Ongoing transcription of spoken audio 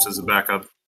as a backup.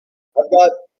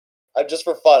 Just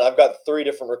for fun, I've got 3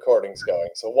 different recordings going,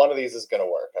 so one of these is going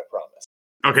to work, I promise.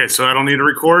 Okay, so I don't need to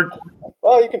record?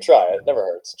 Well, you can try it. Never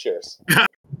hurts. Cheers.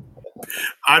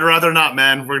 I'd rather not,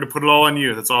 man. We're going to put it all on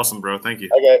you. That's awesome, bro. Thank you.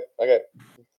 Okay.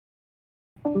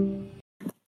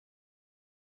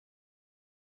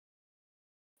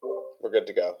 We're good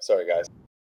to go. Sorry, guys.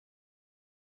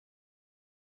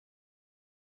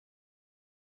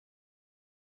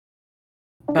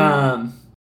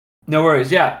 No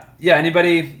worries. Yeah.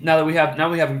 Anybody, now we have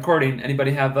recording,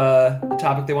 anybody have a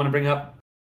topic they want to bring up?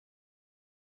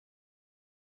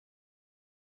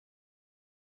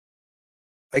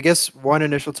 I guess one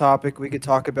initial topic we could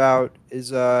talk about is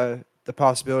the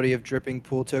possibility of dripping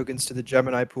pool tokens to the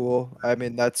Gemini pool. I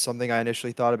mean, that's something I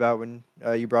initially thought about when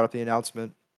you brought up the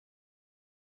announcement.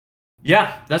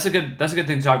 Yeah, that's a good thing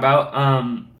to talk about.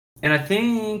 And I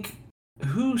think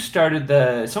who started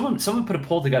someone put a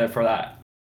poll together for that.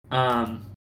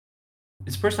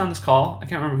 Is the person on this call? I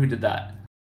can't remember who did that.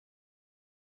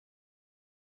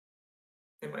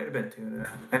 It might have been Tuna.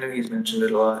 I know he's mentioned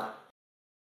it a lot.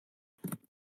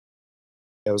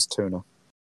 It was Tuna.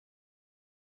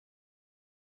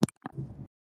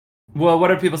 Well, what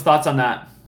are people's thoughts on that?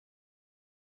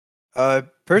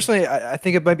 Personally, I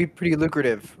think it might be pretty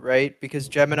lucrative, right? Because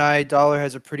Gemini dollar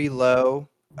has a pretty low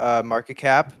market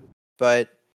cap, but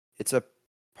it's a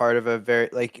part of a very,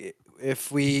 like,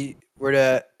 if we were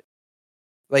to,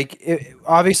 like,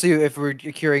 obviously, if we're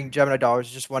acquiring Gemini dollars,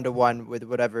 it's just 1-to-1 with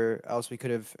whatever else we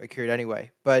could have acquired anyway.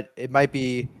 But it might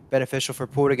be beneficial for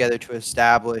PoolTogether to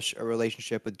establish a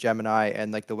relationship with Gemini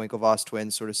and, like, the Winklevoss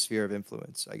twins sort of sphere of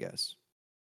influence, I guess.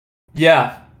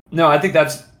 Yeah. No, I think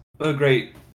that's a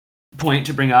great point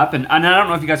to bring up. And I don't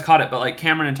know if you guys caught it, but, like,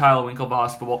 Cameron and Tyler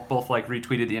Winklevoss both like,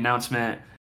 retweeted the announcement,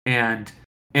 and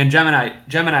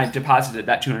Gemini deposited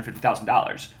that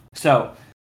 $250,000.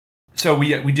 So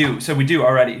we do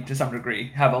already, to some degree,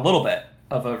 have a little bit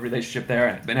of a relationship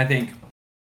there, and I think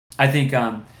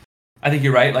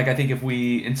you're right. Like, I think if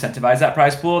we incentivize that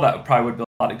prize pool, that probably would build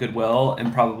a lot of goodwill,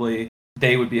 and probably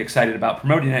they would be excited about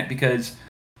promoting it, because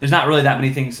there's not really that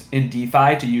many things in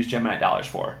DeFi to use Gemini dollars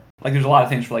for. Like, there's a lot of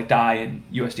things for, like, DAI and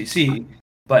USDC,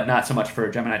 but not so much for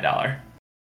a Gemini dollar.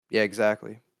 Yeah,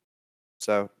 exactly.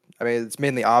 So I mean, it's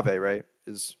mainly Aave, right?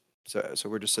 So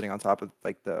we're just sitting on top of,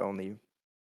 like, the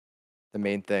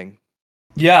main thing.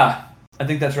 Yeah, I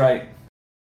think that's right.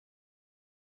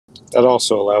 That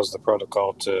also allows the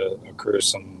protocol to accrue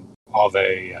some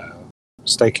Aave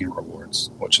staking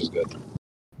rewards, which is good.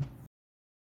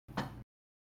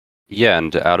 Yeah,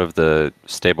 and out of the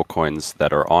stablecoins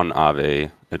that are on Aave,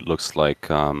 it looks like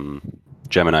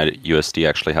Gemini USD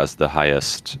actually has the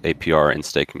highest APR in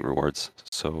staking rewards.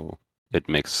 So it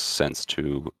makes sense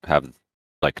to have,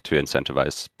 like, to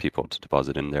incentivize people to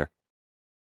deposit in there.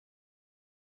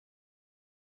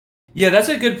 Yeah, that's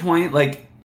a good point. Like,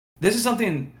 this is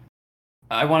something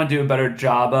I want to do a better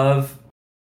job of,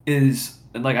 is,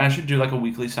 like, I should do, like, a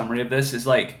weekly summary of this, is,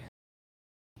 like,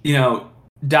 you know,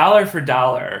 dollar for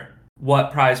dollar,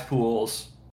 what prize pools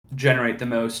generate the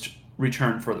most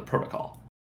return for the protocol.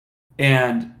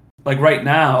 And, like, right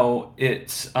now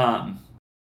it's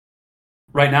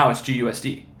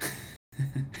GUSD.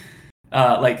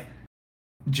 Like,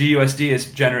 GUSD is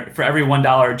for every $1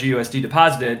 GUSD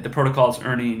deposited, the protocol is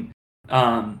earning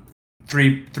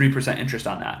 3% interest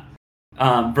on that,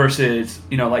 versus,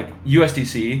 you know, like,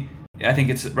 USDC, I think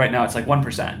it's right now it's like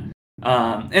 1%,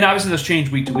 and obviously those change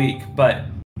week to week, but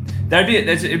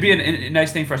it'd be a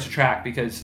nice thing for us to track,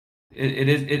 because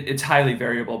it's highly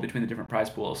variable between the different prize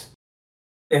pools.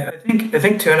 Yeah, I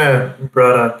think Tuna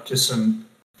brought up just some,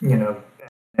 you know,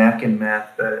 napkin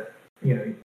math that, you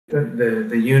know,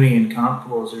 the uni and comp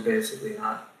pools are basically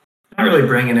not really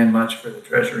bringing in much for the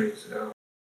treasury. So,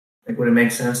 like, would it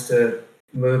make sense to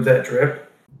move that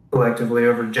drip collectively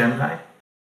over Gemini?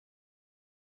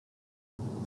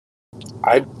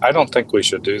 I don't think we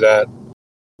should do that.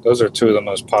 Those are two of the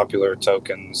most popular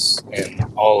tokens in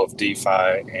all of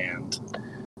DeFi, and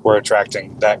we're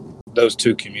attracting those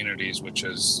two communities, which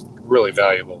is really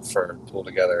valuable for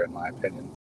PoolTogether, in my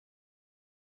opinion.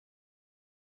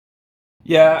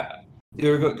 Yeah,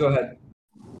 go ahead.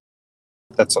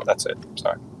 That's it.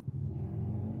 Sorry.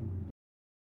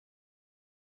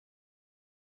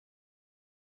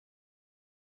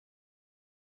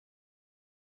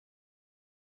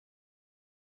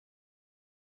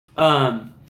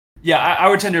 Yeah, I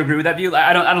would tend to agree with that view.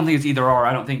 I don't think it's either or.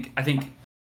 I think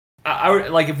I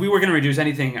would, like, if we were going to reduce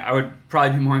anything, I would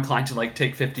probably be more inclined to, like,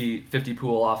 take 50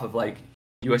 pool off of, like,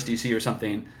 USDC or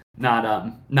something,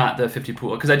 not the 50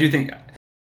 pool, because I do think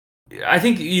I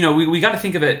think we got to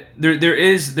think of it. There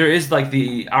is like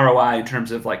the ROI in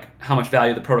terms of like how much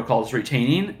value the protocol is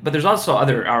retaining, but there's also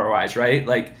other ROIs, right?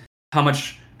 Like how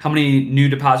many new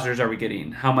depositors are we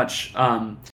getting? How much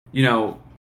having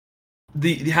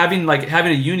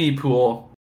a uni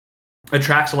pool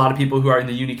attracts a lot of people who are in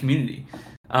the uni community.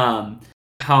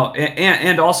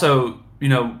 And also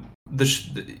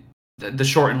the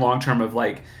short and long term of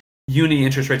like uni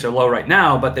interest rates are low right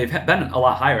now, but they've been a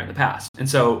lot higher in the past. And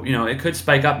so, it could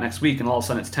spike up next week and all of a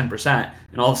sudden it's 10%.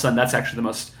 And all of a sudden that's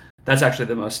actually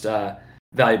the most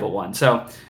valuable one. So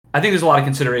I think there's a lot of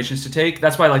considerations to take.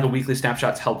 That's why like a weekly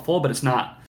snapshot's helpful, but it's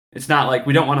not like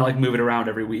we don't want to like move it around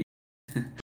every week. If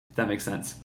that makes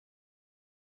sense.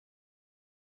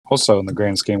 Also, in the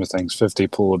grand scheme of things, 50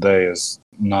 pool a day is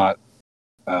not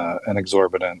an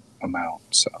exorbitant amount.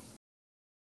 So,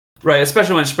 right,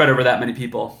 especially when it's spread over that many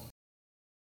people.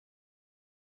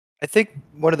 I think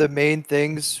one of the main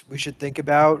things we should think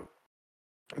about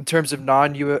in terms of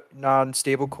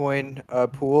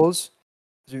non-stablecoin pools,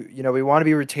 we want to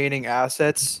be retaining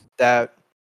assets that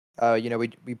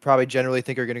we probably generally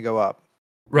think are going to go up,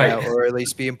 right, or at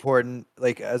least be important,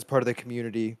 like as part of the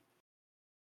community.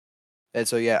 And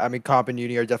so yeah, I mean, comp and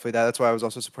uni are definitely that. That's why I was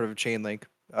also supportive of Chainlink.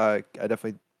 I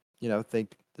definitely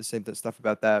think the same stuff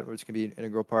about that, where it's going to be an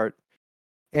integral part.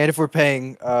 And if we're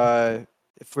paying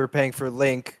for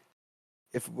Link,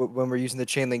 when we're using the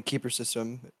Chainlink keeper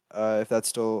system, if that's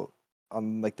still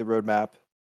on like the roadmap,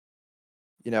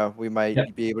 we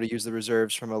might be able to use the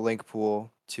reserves from a Link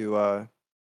pool to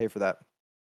pay for that.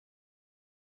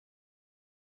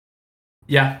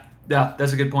 Yeah,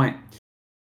 that's a good point.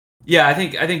 Yeah, I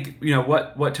think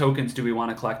what tokens do we want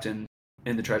to collect in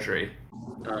the treasury?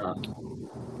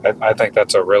 I think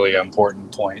that's a really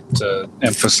important point to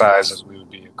emphasize, as we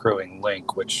would be accruing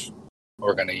Link, which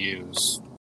we're going to use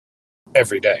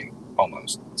every day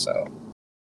almost. So,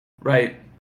 right.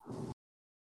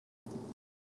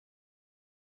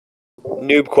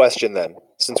 Noob question then.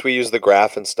 Since we use the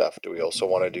graph and stuff, do we also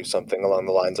want to do something along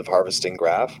the lines of harvesting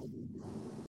graph?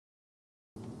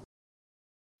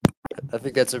 I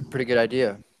think that's a pretty good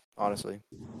idea, honestly.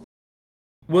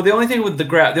 Well, the only thing with the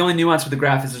graph, the only nuance with the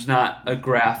graph is there's not a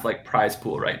graph like prize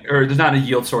pool, right? Or there's not a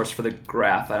yield source for the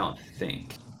graph, I don't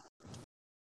think.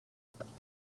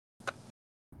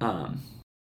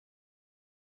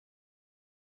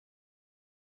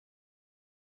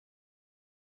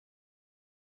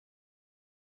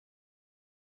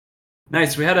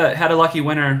 Nice. We had a lucky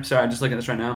winner. Sorry, I'm just looking at this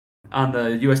right now. On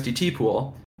the USDT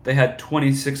pool, they had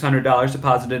 $2,600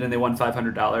 deposited and they won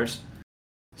 $500.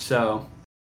 So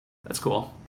that's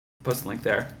cool. Post the link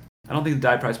there. I don't think the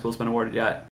die prize pool's been awarded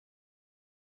yet.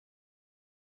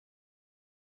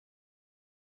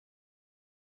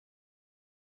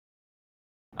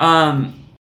 I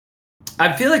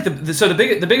feel like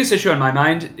the biggest issue on my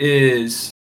mind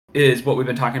is what we've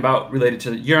been talking about related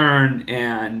to Yearn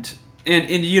and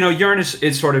Yearn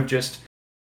is sort of just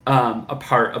a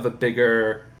part of a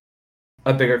bigger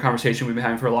conversation we've been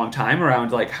having for a long time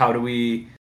around like how do we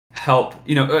help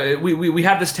we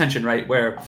have this tension, right,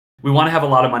 where we want to have a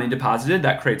lot of money deposited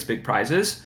that creates big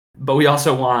prizes, but we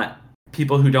also want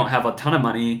people who don't have a ton of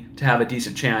money to have a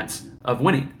decent chance of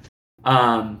winning.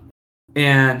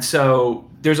 And so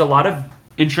there's a lot of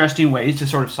interesting ways to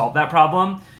sort of solve that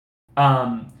problem.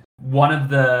 One of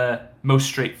the most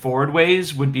straightforward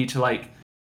ways would be to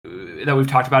that we've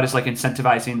talked about is like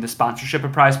incentivizing the sponsorship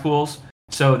of prize pools,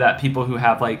 so that people who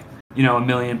have $1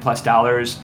 million+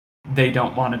 they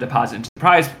don't want to deposit into the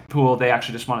prize pool, they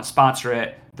actually just want to sponsor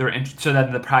it. So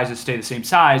that the prizes stay the same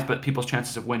size, but people's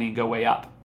chances of winning go way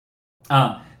up.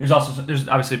 There's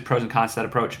obviously pros and cons to that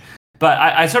approach, but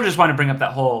I sort of just want to bring up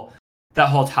that whole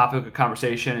topic of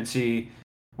conversation and see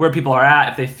where people are at,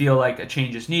 if they feel like a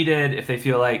change is needed, if they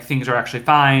feel like things are actually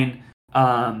fine.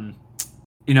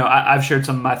 I've shared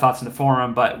some of my thoughts in the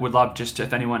forum, but would love just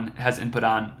if anyone has input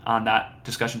on that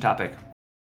discussion topic.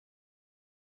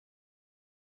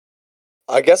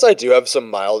 I guess I do have some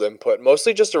mild input,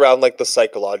 mostly just around like the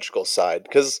psychological side,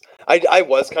 because I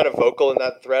was kind of vocal in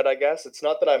that thread, I guess. It's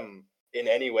not that I'm in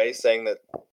any way saying that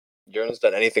Yearn's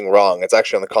done anything wrong. It's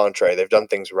actually on the contrary. They've done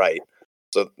things right.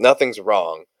 So nothing's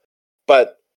wrong.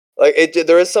 But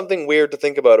there is something weird to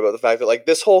think about the fact that like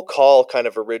this whole call kind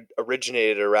of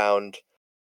originated around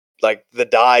like the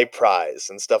die prize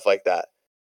and stuff like that.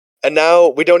 And now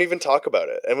we don't even talk about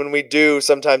it. And when we do,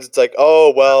 sometimes it's like,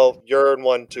 oh, well, Yearn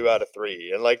won 2 out of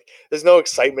 3. And like, there's no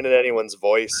excitement in anyone's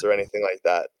voice or anything like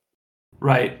that.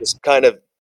 Right. It's kind of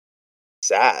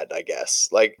sad, I guess.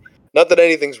 Like, not that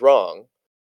anything's wrong,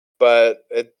 but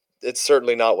it's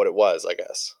certainly not what it was, I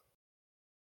guess.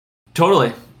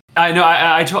 Totally. I know.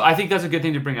 I think that's a good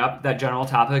thing to bring up. That general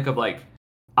topic of like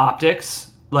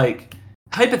optics. Like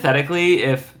hypothetically,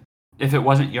 if it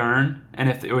wasn't Yearn and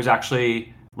if it was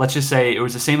actually, let's just say it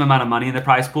was the same amount of money in the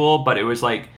prize pool, but it was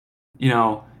like,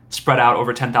 spread out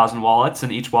over 10,000 wallets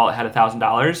and each wallet had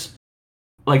 $1,000.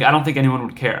 Like I don't think anyone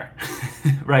would care,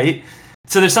 right?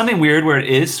 So there's something weird where it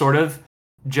is sort of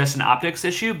just an optics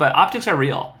issue, but optics are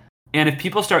real. And if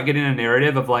people start getting a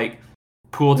narrative of like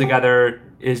PoolTogether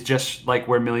is just like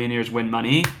where millionaires win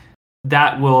money,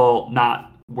 that will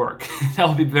not work. that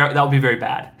will be very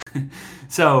bad.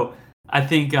 So I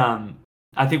think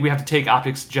we have to take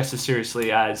optics just as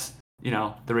seriously as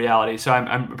the reality. So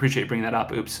I appreciate you bringing that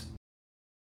up. Oops.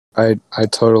 I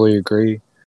totally agree.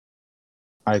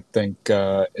 I think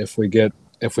if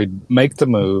we make the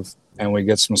move and we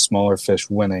get some smaller fish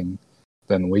winning,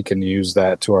 then we can use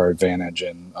that to our advantage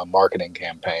in a marketing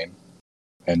campaign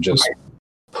and just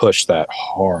push that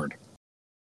hard.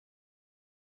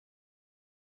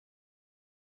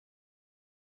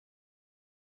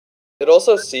 It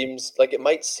also seems like it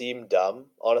might seem dumb,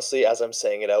 honestly, as I'm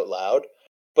saying it out loud,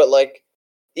 but like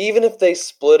even if they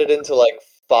split it into like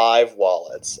 5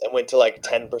 wallets and went to like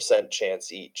 10%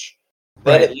 chance each,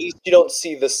 then Right. at least you don't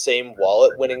see the same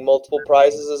wallet winning multiple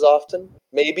prizes as often.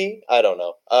 Maybe, I don't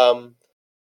know.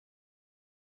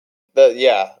 But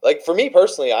yeah, like for me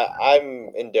personally,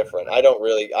 I'm indifferent. I know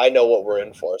what we're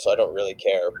in for, so I don't really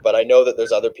care. But I know that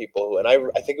there's other people who, and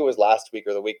I think it was last week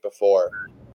or the week before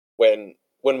when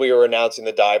we were announcing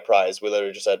the die prize, we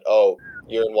literally just said, "Oh,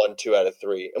 you're in 1, 2 out of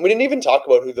 3," and we didn't even talk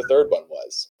about who the third one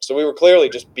was. So we were clearly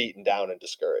just beaten down and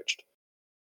discouraged.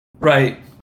 Right.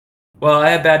 Well, I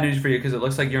have bad news for you because it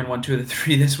looks like you're in 1, 2 of the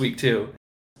 3 this week too.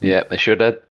 Yeah, they sure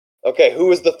did. Okay, who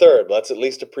was the third? Let's at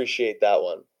least appreciate that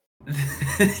one.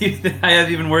 I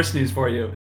have even worse news for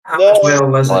you. How No. much whale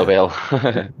was Oh it? well.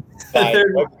 Fine.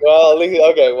 third one. Well, at least,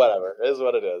 okay, whatever. It is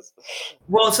what it is.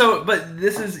 Well, but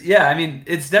this is, yeah, I mean,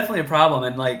 it's definitely a problem,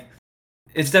 and like,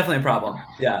 it's definitely a problem.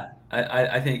 Yeah,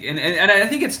 I think, and I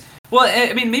think it's, well,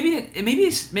 I mean,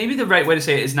 maybe the right way to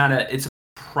say it is not it's a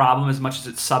problem as much as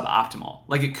it's suboptimal.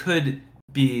 Like it could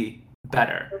be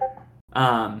better.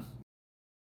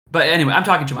 But anyway, I'm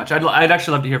talking too much. I'd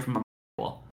actually love to hear from more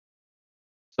people.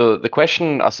 So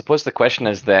I suppose the question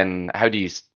is then, how do you?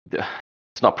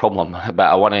 It's not a problem, but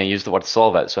I want to use the word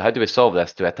solve it. So how do we solve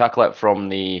this? Do I tackle it from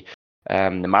the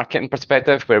marketing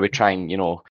perspective, where we try and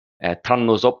turn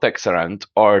those optics around,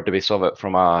 or do we solve it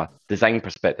from a design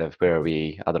perspective, where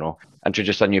we, I don't know,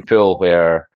 introduce a new pool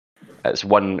where it's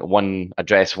one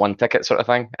address, one ticket sort of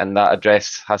thing, and that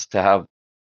address has to have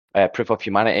proof of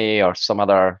humanity or some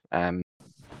other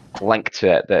link to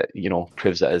it that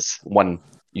proves it as one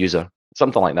user,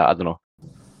 something like that. I don't know.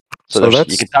 So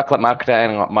you can tackle it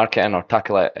marketing or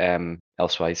tackle it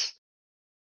elsewise.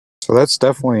 So that's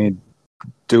definitely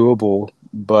doable,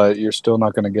 but you're still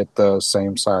not going to get the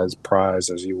same size prize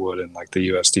as you would in like the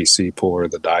USDC pool or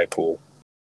the DAI pool.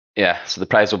 Yeah, so the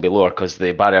prize will be lower because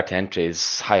the barrier to entry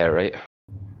is higher, right?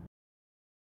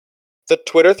 The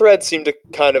Twitter thread seemed to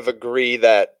kind of agree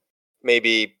that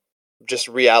maybe just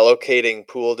reallocating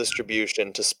pool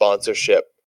distribution to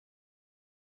sponsorship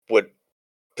would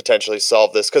potentially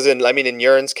solve this. Because in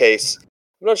Yearn's case,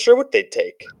 I'm not sure what they'd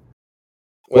take.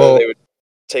 Whether they would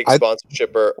take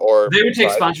sponsorship or they would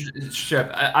take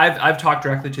sponsorship. I've talked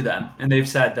directly to them, and they've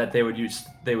said that they would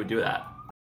do that.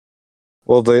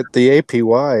 Well, the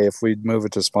APY, if we move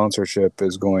it to sponsorship,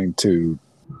 is going to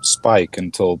spike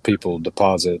until people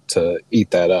deposit to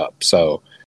eat that up. So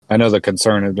I know the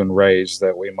concern has been raised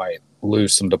that we might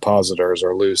lose some depositors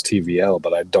or lose TVL,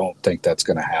 but I don't think that's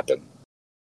going to happen.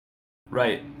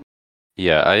 Right.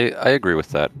 Yeah, I agree with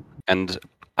that. And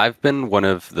I've been one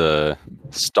of the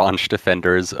staunch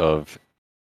defenders of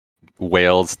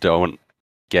whales don't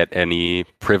get any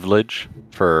privilege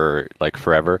for like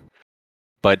forever.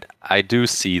 But I do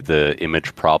see the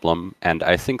image problem, and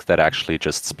I think that actually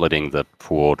just splitting the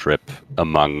pool drip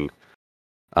among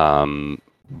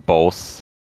both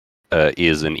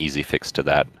is an easy fix to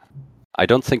that. I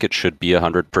don't think it should be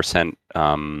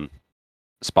 100%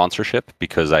 sponsorship,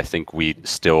 because I think we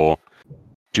still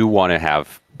do want to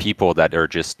have people that are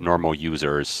just normal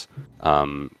users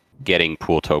getting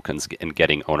pool tokens and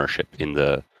getting ownership in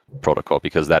the protocol,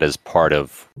 because that is part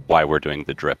of why we're doing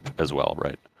the drip as well,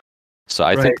 right? So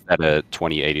I think that a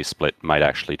 20/80 split might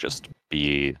actually just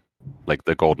be like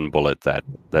the golden bullet that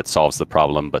solves the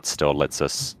problem, but still lets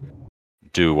us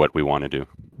do what we want to do.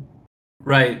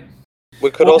 Right.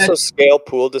 We could also scale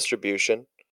pool distribution,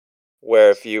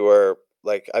 where if you were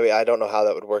I don't know how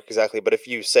that would work exactly, but if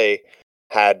you say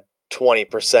had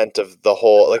 20% of the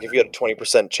whole, like if you had a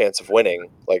 20% chance of winning,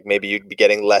 like maybe you'd be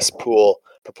getting less pool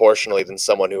proportionally than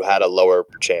someone who had a lower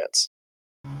chance.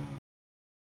 It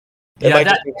Yeah, might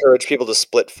that, just encourage people to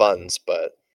split funds,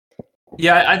 but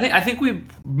yeah, I think we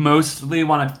mostly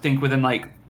want to think within like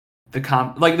the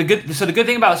good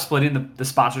thing about splitting the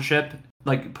sponsorship,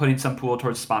 like putting some pool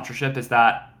towards sponsorship, is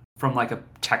that from like a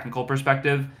technical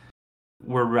perspective,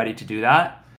 we're ready to do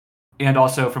that. And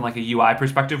also from like a UI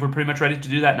perspective, we're pretty much ready to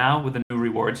do that now with the new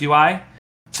rewards UI.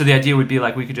 So the idea would be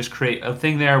like we could just create a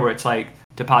thing there where it's like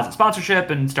deposit sponsorship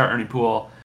and start earning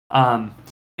pool. And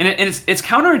it's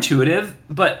counterintuitive,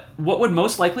 but what would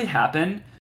most likely happen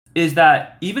is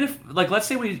that even if like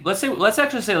let's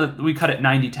actually say we cut it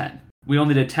 90-10. We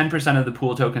only did 10% of the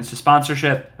pool tokens to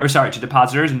sponsorship, to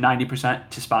depositors, and 90%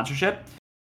 to sponsorship.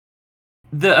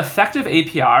 The effective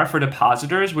APR for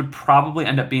depositors would probably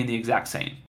end up being the exact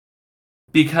same,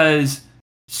 because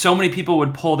so many people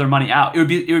would pull their money out. It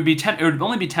would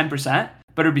only be 10%,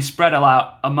 but it would be spread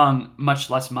out among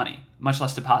much less money, much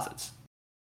less deposits.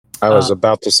 I was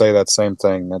about to say that same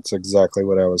thing. That's exactly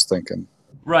what I was thinking.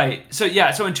 Right. So yeah.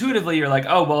 So intuitively, you're like,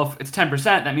 oh well, if it's 10%,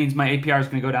 that means my APR is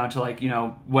going to go down to like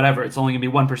whatever. It's only going to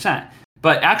be 1%.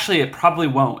 But actually, it probably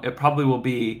won't. It probably will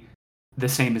be the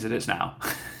same as it is now.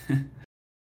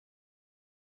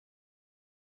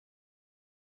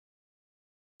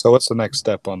 So what's the next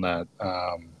step on that?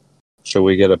 Should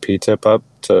we get a P-tip up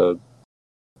to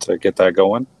get that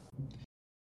going?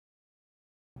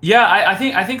 Yeah, I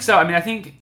think so. I mean,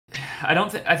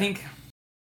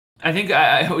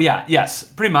 yes,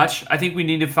 pretty much. I think we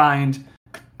need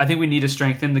to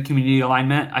strengthen the community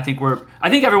alignment. I think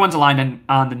everyone's aligned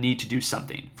on the need to do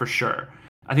something for sure.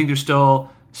 I think there's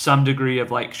still some degree of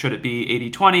like, should it be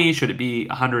 80-20? Should it be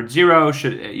 100-0?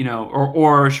 Should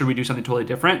or should we do something totally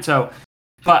different? So,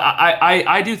 but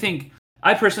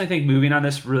I personally think moving on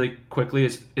this really quickly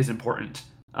is important,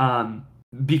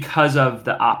 because of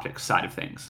the optics side of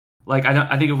things. Like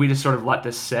I think if we just sort of let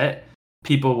this sit,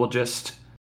 people will just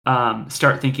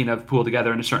start thinking of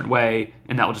PoolTogether in a certain way,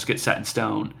 and that will just get set in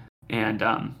stone. And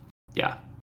yeah.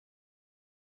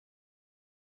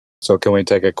 So can we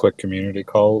take a quick community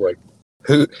call? Like,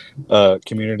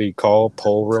 community call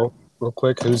poll real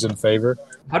quick? Who's in favor?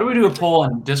 How do we do a poll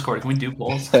on Discord? Can we do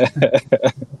polls?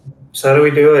 So how do we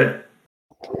do it?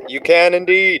 you can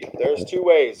indeed. There's two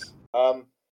ways.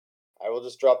 I will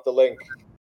just drop the link.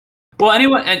 Well,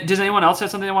 does anyone else have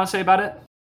something they want to say about it?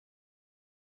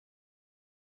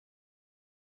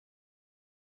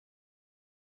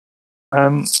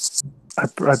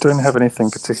 I don't have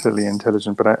anything particularly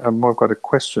intelligent, but I've more got a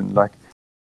question. Like,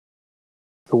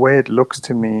 the way it looks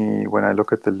to me when I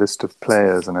look at the list of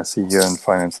players and I see Yearn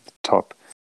Finance at the top,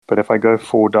 but if I go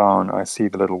 4 down, I see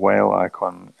the little whale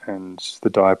icon and the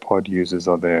dipod users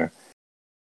are there.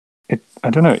 I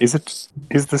don't know, is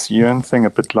this Yearn thing a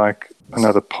bit like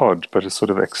another pod, but a sort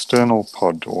of external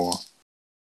pod, or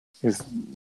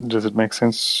does it make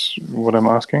sense what I'm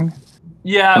asking?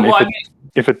 Yeah, And well,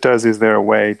 if it does, is there a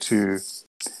way to,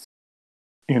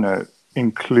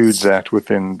 include that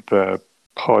within the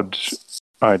pod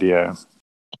idea,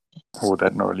 or would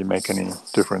that not really make any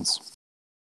difference?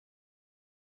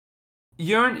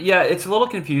 Yearn, yeah, it's a little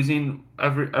confusing.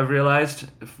 I've realized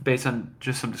based on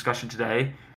just some discussion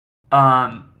today,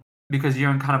 because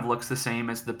Yearn kind of looks the same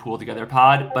as the PoolTogether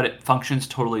pod, but it functions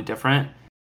totally different.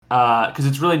 Because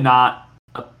it's really not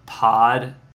a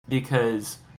pod,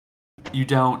 because you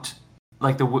don't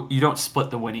split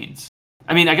the winnings.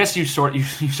 I mean, I guess you sort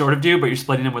of do, but you're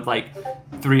splitting them with like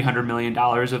 $300 million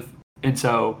and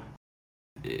so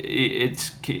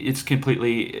it's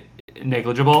completely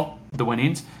negligible, the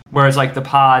winnings. Whereas like the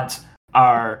pods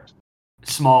are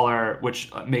smaller, which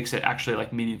makes it actually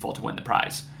like meaningful to win the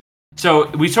prize.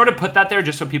 So we sort of put that there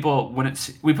just so people would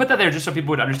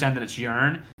understand that it's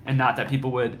Yearn, and not that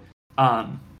people would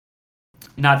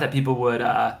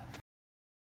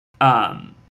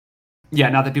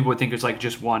think it's like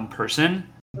just one person.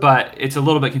 But it's a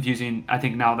little bit confusing, I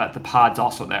think, now that the pod's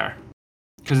also there,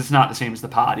 because it's not the same as the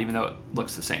pod, even though it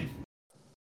looks the same.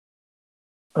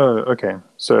 Oh, okay.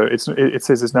 So it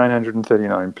says it's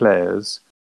 939 players,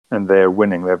 and they're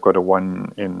winning. They've got a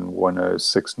 1 in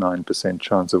 1069%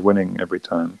 chance of winning every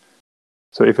time.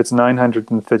 So if it's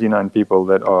 939 people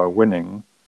that are winning,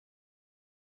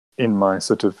 in my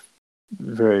sort of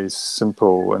very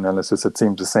simple analysis, it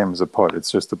seems the same as a pod.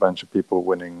 It's just a bunch of people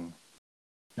winning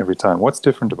every time. What's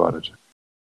different about it?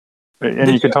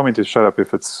 And you can tell me to shut up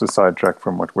if it's a sidetrack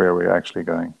from where we're actually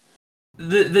going.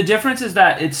 The difference is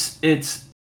that it's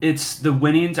the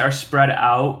winnings are spread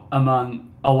out among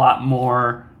a lot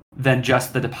more than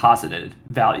just the deposited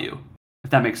value, if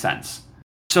that makes sense.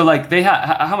 So like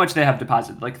how much they have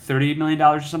deposited, like $30 million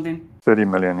or something? 30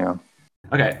 million, yeah.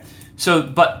 Okay. So,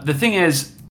 but the thing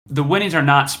is, the winnings are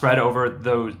not spread over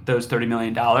those $30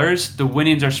 million. The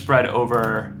winnings are spread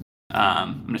over.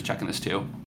 I'm just checking this too.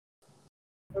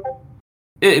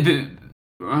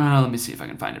 Let me see if I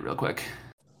can find it real quick.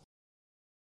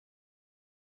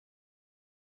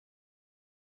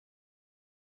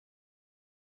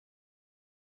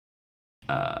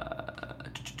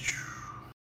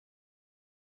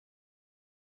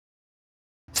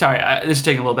 Sorry, this is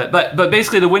taking a little bit, but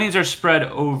basically the winnings are spread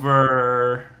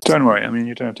over. Don't worry. I mean,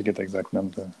 you don't have to get the exact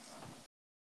number.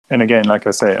 And again, like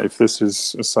I say, if this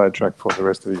is a sidetrack for the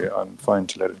rest of the year, I'm fine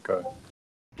to let it go.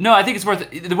 No, I think it's worth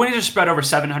it. The winnings are spread over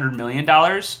 $700 million.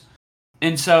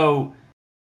 And so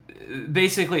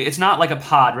basically it's not like a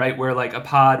pod, right?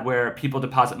 Where people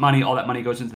deposit money, all that money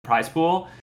goes into the prize pool.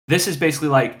 This is basically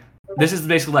like a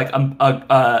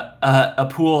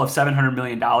pool of $700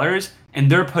 million, and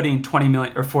they're putting 20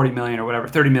 million or 40 million or whatever,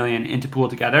 30 million into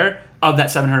PoolTogether of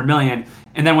that 700 million.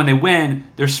 And then when they win,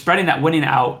 they're spreading that winning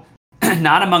out,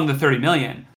 not among the 30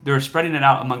 million, they're spreading it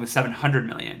out among the 700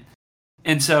 million.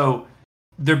 And so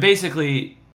they're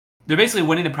basically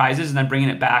winning the prizes and then bringing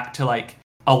it back to like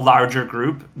a larger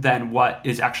group than what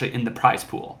is actually in the prize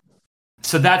pool.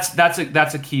 So that's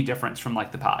a key difference from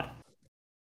like the pod.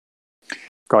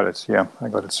 Got it. Yeah, I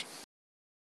got it.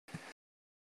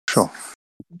 Sure.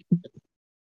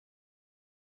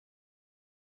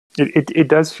 It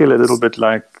does feel a little bit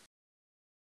like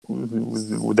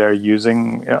they're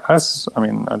using us. I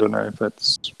mean, I don't know if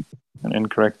that's an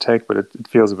incorrect take, but it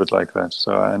feels a bit like that.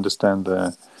 So I understand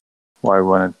why I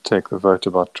want to take the vote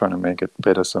about trying to make it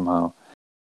better somehow.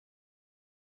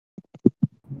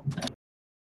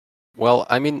 Well,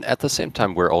 I mean, at the same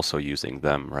time, we're also using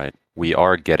them, right? We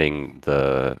are getting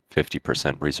the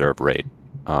 50% reserve rate,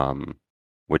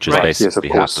 which is Right. basically Yes,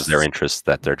 of half of course. their interest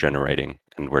that they're generating,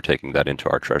 and we're taking that into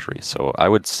our treasury. So I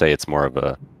would say it's more of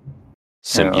a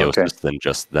symbiosis than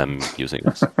just them using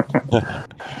us.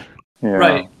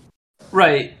 Yeah.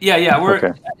 Right. Yeah.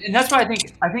 Okay. And that's why I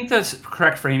think the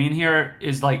correct framing here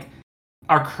is like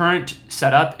our current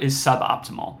setup is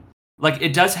suboptimal. Like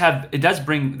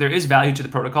there is value to the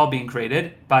protocol being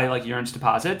created by like Yearn's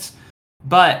deposits,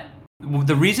 but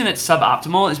the reason it's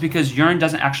suboptimal is because Yearn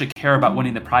doesn't actually care about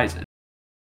winning the prizes,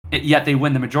 yet they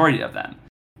win the majority of them.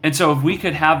 And so if we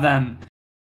could have them,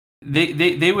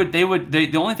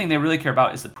 the only thing they really care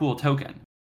about is the pool token.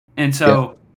 And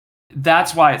so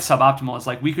that's why it's suboptimal. It's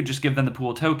like we could just give them the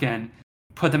pool token,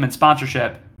 put them in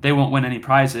sponsorship, they won't win any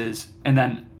prizes, and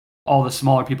then all the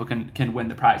smaller people can win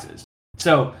the prizes.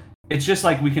 So it's just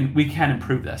like we can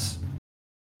improve this.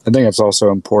 I think it's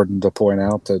also important to point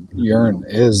out that Yearn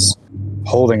is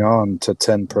holding on to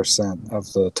 10%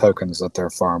 of the tokens that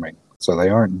they're farming. So they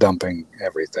aren't dumping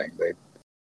everything.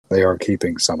 They are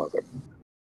keeping some of them.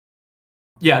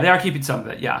 Yeah, they are keeping some of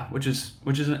it. Yeah, which is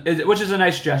a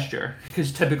nice gesture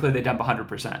because typically they dump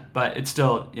 100%, but it's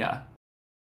still yeah.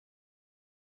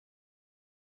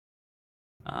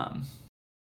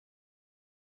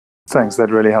 Thanks. That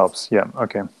really helps. Yeah.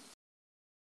 Okay.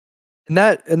 And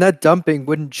that dumping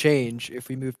wouldn't change if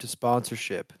we moved to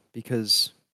sponsorship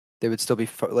because they would still be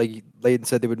like Layden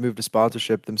said, they would move to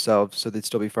sponsorship themselves, so they'd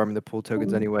still be farming the pool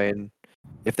tokens anyway. And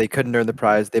if they couldn't earn the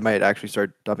prize, they might actually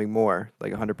start dumping more,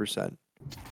 like 100%.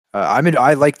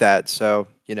 I like that, so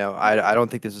I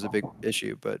don't think this is a big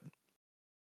issue, but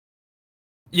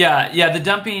yeah, the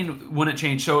dumping wouldn't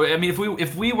change. So I mean, if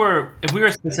we were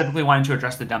specifically wanting to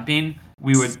address the dumping,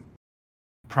 we would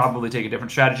probably take a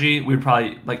different strategy. We would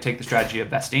probably like take the strategy of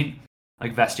vesting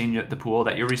the pool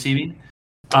that you're receiving.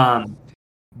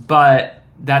 But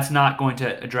that's not going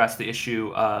to address the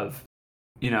issue of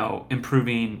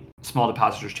improving small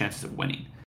depositors' chances of winning.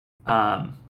 So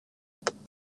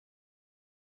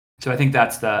I think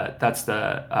that's the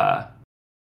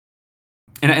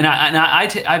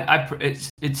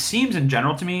it seems in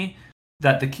general to me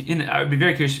that I would be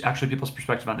very curious actually people's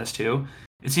perspective on this too.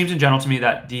 It seems in general to me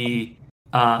that the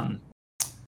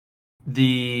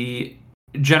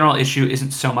general issue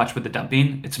isn't so much with the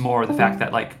dumping; it's more the fact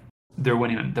that like they're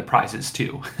winning the prizes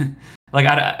too. Like,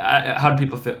 how do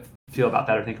people feel about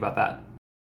that or think about that?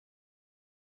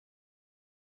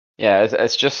 Yeah,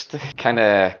 it's just kind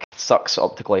of sucks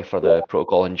optically for the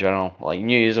protocol in general. Like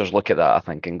new users look at that, I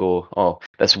think, and go, "Oh,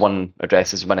 this one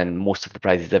address is winning most of the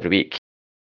prizes every week."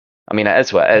 I mean, it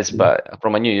is what it is, but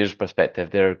from a new user perspective,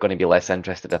 they're going to be less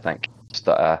interested, I think, just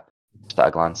at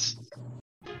a glance.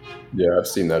 Yeah, I've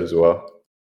seen that as well.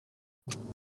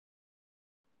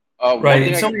 One Right, thing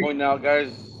and I so can point out,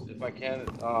 guys, if I can,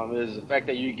 is the fact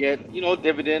that you get,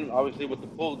 dividend, obviously with the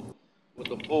pool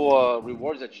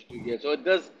rewards that you do get. So it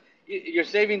does, you're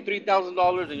saving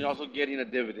 $3,000 and you're also getting a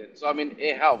dividend. So I mean,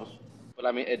 it helps, but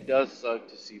I mean, it does suck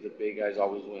to see the big guys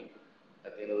always win.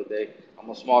 At the end of the day, I'm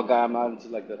a small guy. I'm not into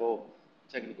like the whole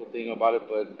technical thing about it,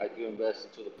 but I do invest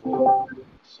into the pool.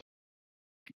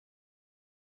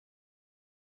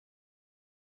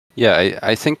 Yeah,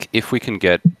 I think if we can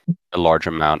get a large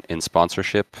amount in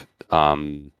sponsorship,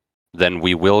 then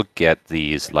we will get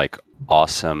these like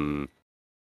awesome,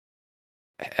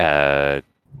 how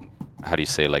do you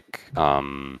say, like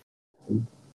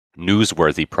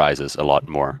newsworthy prizes a lot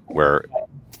more, where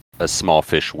a small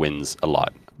fish wins a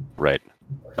lot, right?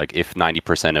 Like if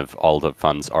 90% of all the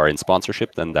funds are in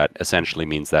sponsorship, then that essentially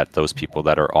means that those people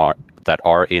that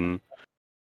are in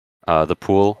the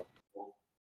pool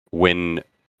win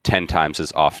 10 times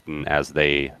as often as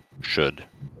they should,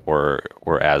 or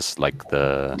as like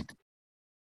the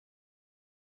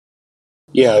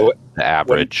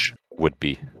average would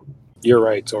be. You're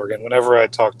right, Torgan. Whenever I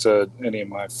talk to any of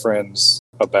my friends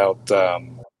about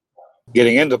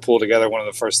getting into Pool Together, one of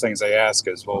the first things they ask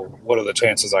is, well, what are the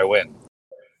chances I win?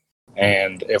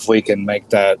 And if we can make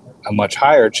that a much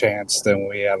higher chance, then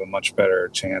we have a much better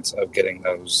chance of getting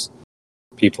those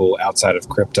people outside of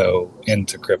crypto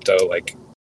into crypto, like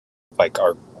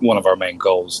our one of our main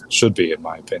goals should be, in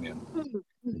my opinion.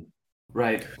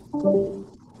 Right.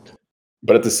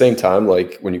 But at the same time,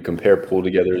 like when you compare Pool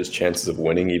Together's chances of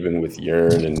winning, even with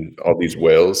Yearn and all these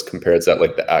whales, compared to that,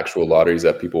 like the actual lotteries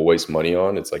that people waste money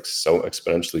on, it's like so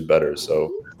exponentially better.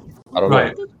 So I don't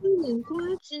know.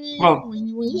 Well,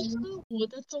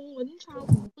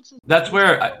 that's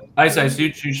where Ice,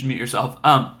 you should mute yourself.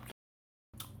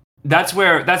 That's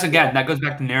again, that goes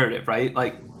back to narrative, right?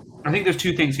 Like, I think there's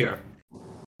two things here.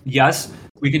 Yes,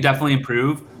 we can definitely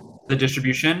improve the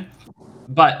distribution,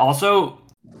 but also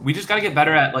we just got to get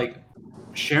better at like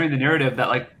sharing the narrative that,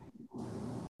 like,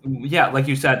 yeah, like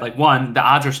you said, like, one, the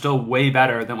odds are still way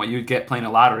better than what you'd get playing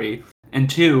a lottery, and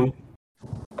two,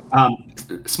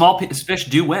 small fish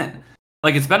do win.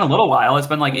 Like, it's been a little while. It's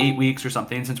been like 8 weeks or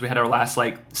something since we had our last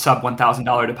like sub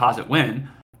 $1,000 deposit win,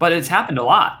 but it's happened a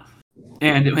lot,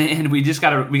 and we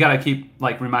gotta keep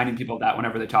like reminding people of that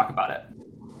whenever they talk about it.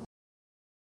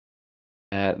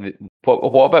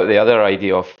 What about the other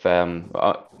idea of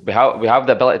we have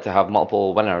the ability to have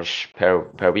multiple winners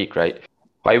per week, right?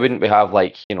 Why wouldn't we have,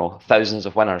 like, thousands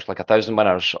of winners, like 1,000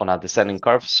 winners on a descending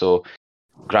curve? So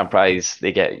grand prize,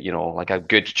 they get, like a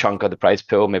good chunk of the prize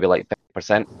pool, maybe like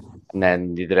 50%, and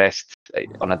then the rest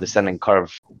on a descending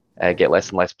curve get less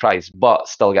and less prize, but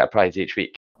still get a prize each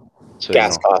week. So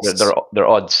Gas costs. they're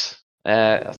odds,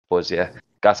 I suppose. Yeah,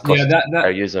 gas costs per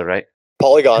user, right?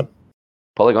 Polygon,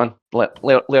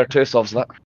 layer 2 solves that.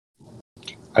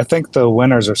 I think the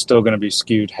winners are still going to be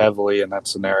skewed heavily in that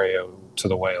scenario to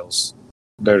the whales.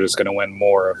 They're just going to win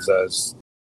more of those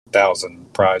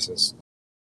 1,000 prizes.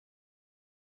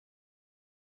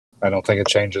 I don't think it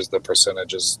changes the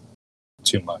percentages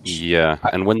too much. Yeah,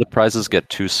 and when the prizes get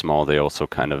too small, they also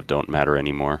kind of don't matter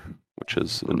anymore, which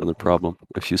is another problem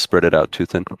if you spread it out too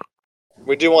thin.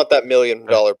 we do want that $1 million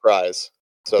prize,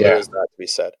 so there is that to be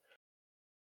said.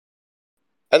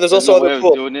 And there's also other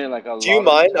pools. Do you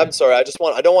mind? I'm sorry. I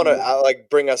don't want to like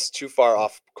bring us too far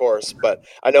off course, but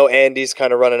I know Andy's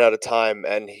kind of running out of time,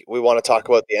 and we want to talk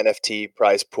about the NFT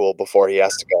prize pool before he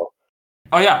has to go.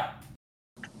 Oh yeah.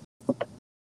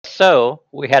 So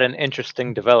we had an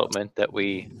interesting development that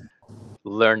we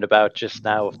learned about just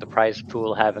now with the prize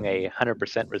pool having a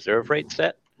 100% reserve rate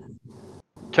set.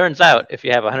 Turns out, if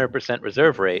you have a 100%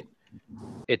 reserve rate,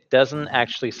 it doesn't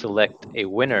actually select a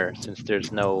winner since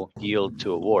there's no yield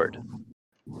to award.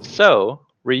 So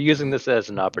we're using this as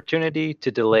an opportunity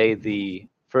to delay the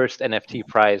first NFT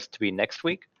prize to be next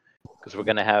week, because we're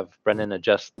going to have Brendan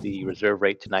adjust the reserve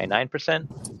rate to 99%.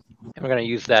 And we're going to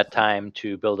use that time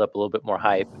to build up a little bit more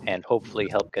hype and hopefully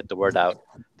help get the word out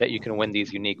that you can win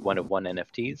these unique one-of-one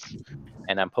NFTs.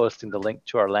 And I'm posting the link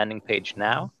to our landing page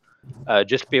now.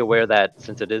 Just be aware that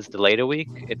since it is delayed a week,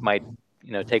 it might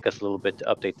take us a little bit to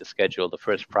update the schedule. The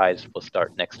first prize will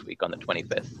start next week on the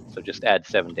 25th. So just add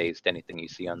 7 days to anything you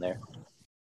see on there.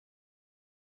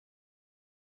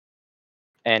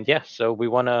 And yeah, so we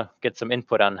want to get some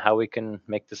input on how we can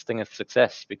make this thing a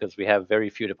success, because we have very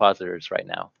few depositors right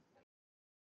now.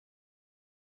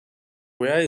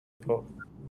 Where is the Pope?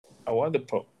 I want the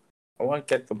Pope. I want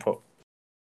to get the Pope.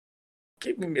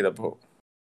 Give me the Pope.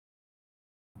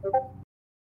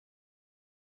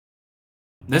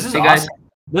 This is Hey, awesome. guys.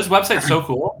 This website's so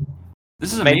cool.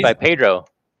 This is Made amazing. by Pedro.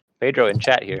 Pedro in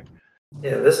chat here.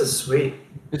 Yeah, this is sweet.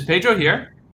 Is Pedro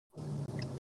here?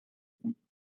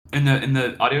 In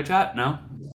the audio chat? No?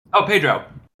 Oh, Pedro.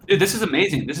 Dude, this is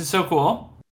amazing. This is so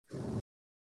cool.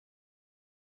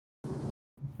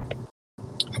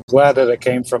 Glad that it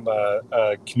came from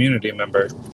a community member.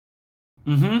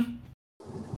 Mm-hmm.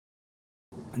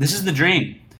 This is the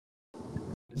dream.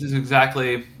 This is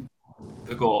exactly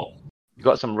the goal. You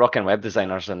got some rockin' web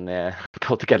designers in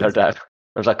PoolTogether, Dad.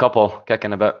 There's a couple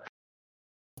kicking about.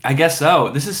 I guess so.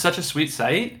 This is such a sweet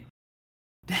site.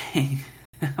 Dang.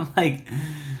 I'm like,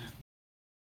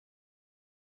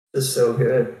 This is so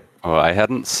good. Oh, I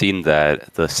hadn't seen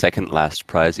the second last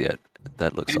prize yet.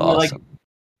 That looks And you're like- awesome.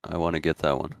 I want to get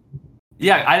that one.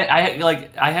 yeah,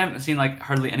 I haven't seen like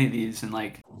hardly any of these, and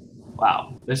like,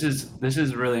 wow, this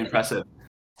is really impressive.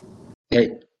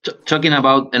 Okay, talking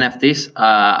about NFTs,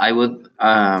 I would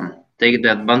take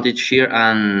the advantage here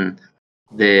and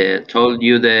told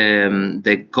you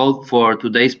the code for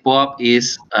today's POAP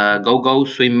is go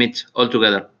swim meet all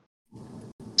together.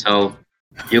 So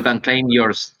you can claim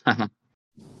yours.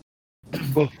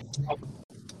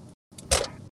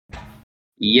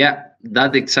 Yeah,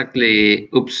 that exactly.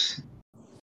 Oops.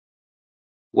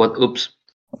 What oops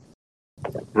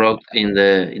wrote in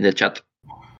the chat.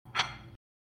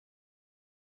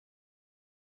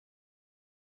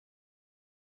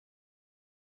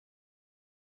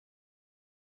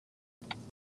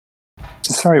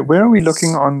 Sorry, where are we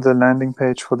looking on the landing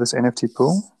page for this NFT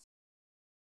pool?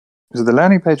 Is it the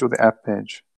landing page or the app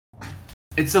page?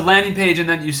 It's the landing page, and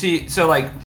then you see, so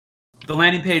like, the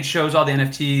landing page shows all the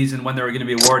NFTs and when they're going to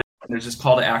be awarded. And there's this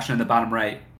call to action in the bottom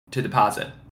right to deposit.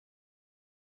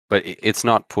 But it's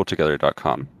not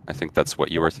PoolTogether.com. I think that's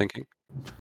what you were thinking.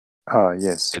 Ah,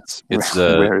 yes.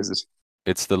 Where is it?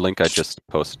 It's the link I just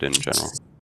posted in general.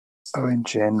 Oh, in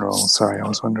general. Sorry, I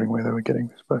was wondering where they were getting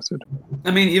this posted.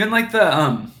 I mean, even like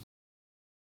the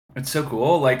it's so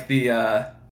cool. Like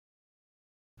the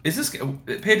is this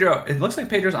Pedro? It looks like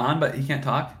Pedro's on, but he can't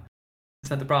talk. Is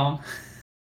that the problem?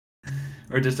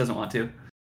 Or just doesn't want to?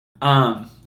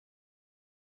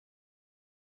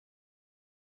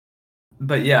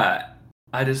 But yeah,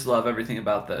 I just love everything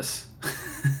about this.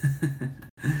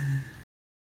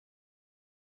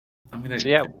 I'm gonna. So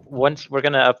yeah, once we're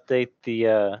gonna update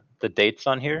the dates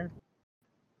on here,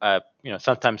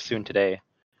 sometime soon today,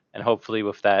 and hopefully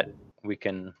with that we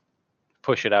can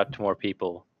push it out to more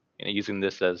people, using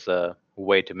this as a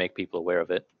way to make people aware of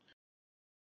it.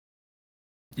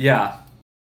 Yeah.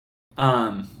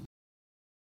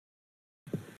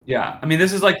 Yeah. I mean,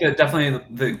 this is like definitely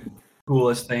the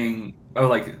coolest thing. Oh,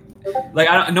 like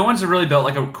no one's really built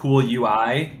like a cool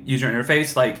UI user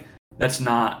interface like that's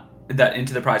not that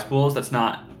into the prize pools. That's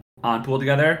not on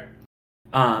PoolTogether.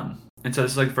 And so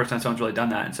this is like the first time someone's really done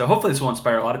that. And so hopefully this will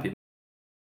inspire a lot of people.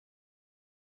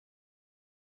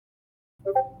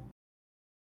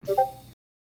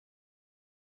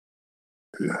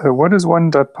 What does one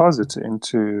deposit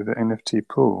into the NFT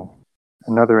pool?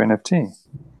 Another NFT?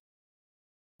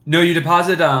 No, you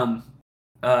deposit.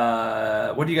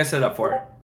 What do you guys set it up for?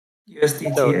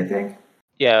 USDT, I think.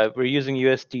 Yeah, we're using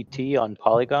USDT on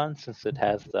Polygon since it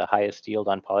has the highest yield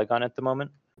on Polygon at the moment.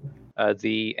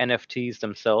 The NFTs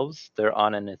themselves, they're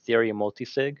on an Ethereum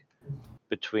multisig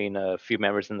between a few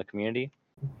members in the community,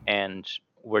 and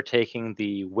we're taking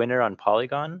the winner on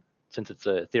Polygon. Since it's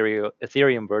a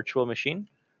Ethereum virtual machine,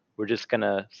 we're just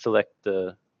gonna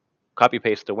copy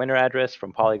paste the winner address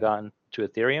from Polygon to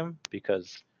Ethereum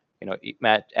because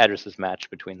addresses match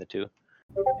between the two,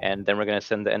 and then we're gonna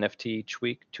send the NFT each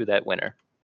week to that winner.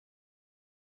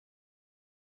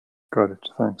 Got it.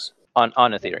 Thanks. On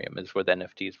Ethereum is where the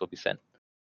NFTs will be sent.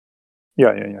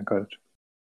 Yeah. Got it.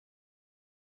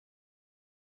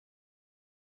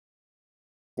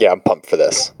 Yeah, I'm pumped for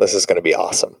this. This is going to be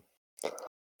awesome.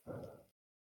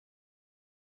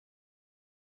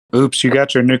 Oops, you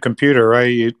got your new computer,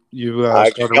 right? You I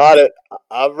got it.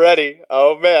 I'm ready.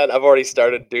 Oh man, I've already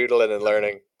started doodling and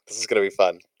learning. This is going to be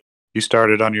fun. You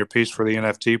started on your piece for the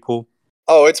NFT pool?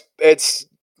 Oh, it's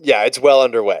well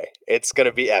underway. It's going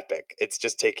to be epic. It's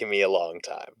just taking me a long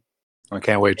time. I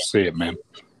can't wait to see it, man.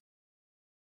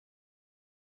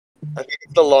 I think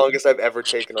it's the longest I've ever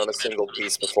taken on a single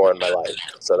piece before in my life.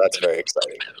 So that's very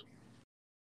exciting.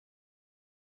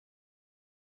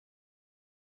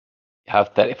 You have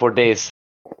 34 days.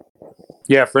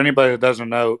 Yeah, for anybody that doesn't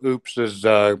know, Oops is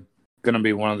going to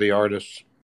be one of the artists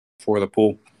for the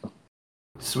pool.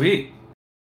 Sweet.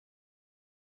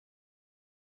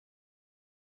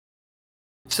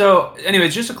 So,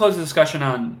 anyways, just to close the discussion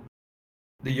on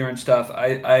the urine stuff,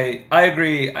 I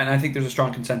agree, and I think there's a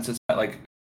strong consensus that like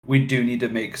we do need to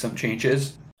make some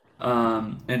changes.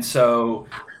 And so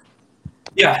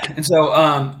we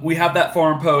have that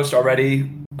forum post already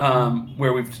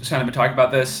where we've kind of been talking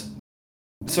about this.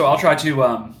 So I'll try to do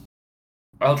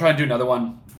another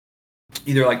one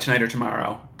either like tonight or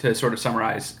tomorrow to sort of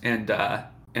summarize and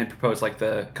and propose like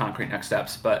the concrete next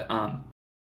steps. But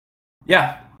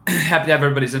yeah, happy to have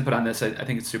everybody's input on this. I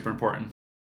think it's super important.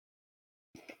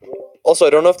 Also,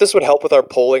 I don't know if this would help with our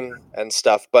polling and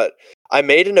stuff, but I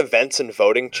made an events and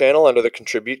voting channel under the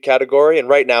contribute category, and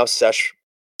right now Sesh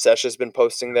has been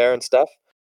posting there and stuff.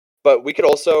 But we could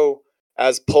also,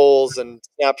 as polls and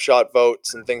snapshot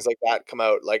votes and things like that come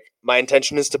out, like my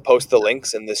intention is to post the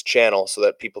links in this channel so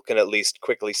that people can at least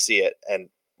quickly see it and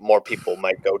more people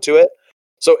might go to it.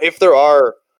 So if there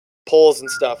are polls and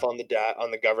stuff on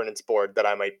the governance board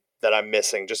that I'm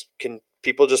missing, just can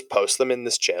people just post them in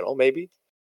this channel maybe?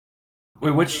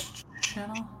 Wait, which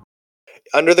channel?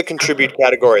 Under the contribute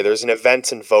category, there's an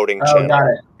events and voting Oh,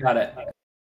 channel. got it.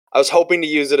 I was hoping to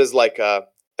use it as like a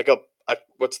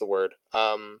what's the word?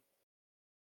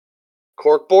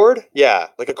 Cork board? Yeah,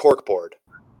 like a cork board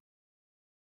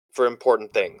for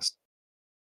important things.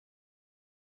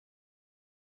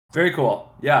 Very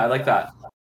cool. Yeah, I like that.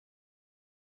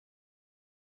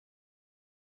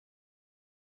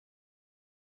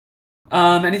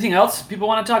 Anything else people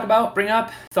want to talk about? Bring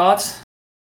up thoughts?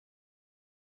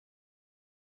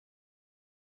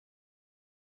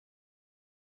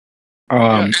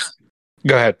 Go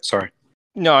ahead. Sorry.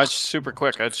 No, it's super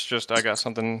quick. It's just I got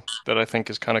something that I think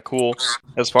is kind of cool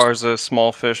as far as the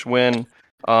small fish win.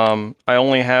 I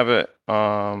only have it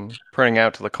printing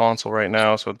out to the console right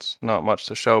now, so it's not much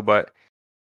to show. But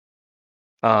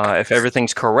if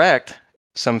everything's correct,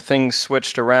 some things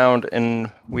switched around, and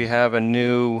we have a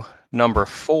new number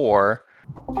 4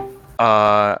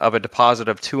 of a deposit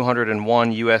of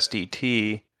 201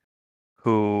 USDT,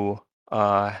 who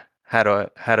had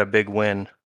a big win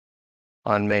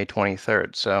on May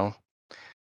 23rd. So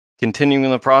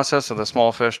continuing the process of the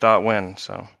small fish win.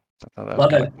 So I thought that was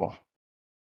kind of cool.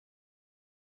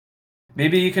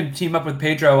 Maybe you can team up with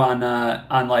Pedro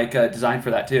on like design for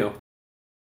that too.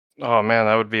 Oh man,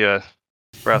 that would be a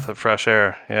breath of fresh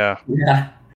air. Yeah.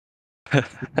 Yeah.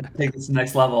 Take this to the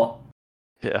next level.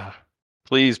 Yeah.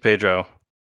 Please, Pedro,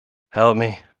 help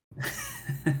me.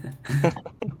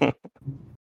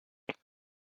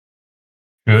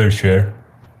 Sure.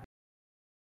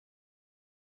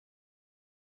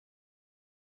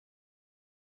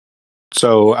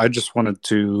 So I just wanted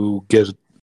to get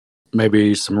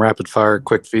maybe some rapid fire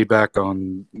quick feedback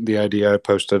on the idea I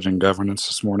posted in governance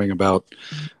this morning about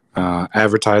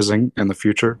advertising in the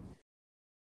future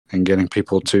and getting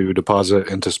people to deposit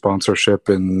into sponsorship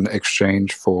in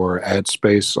exchange for ad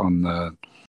space on the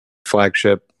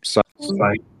flagship site.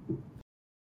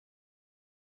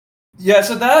 Yeah,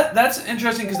 so that's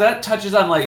interesting because that touches on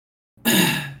like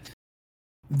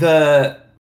the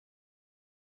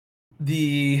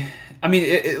I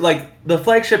mean like the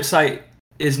flagship site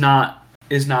is not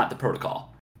the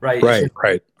protocol, right?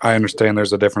 Right. I understand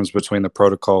there's a difference between the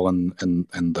protocol and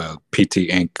the PT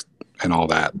Inc. and all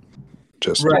that.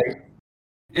 Just right.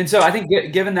 And so I think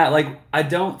given that, like, I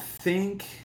don't think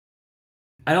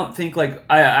like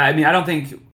I mean I don't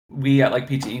think we at like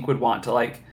PT Inc. would want to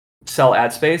like sell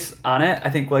ad space on it.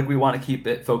 I think like we want to keep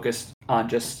it focused on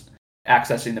just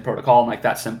accessing the protocol and like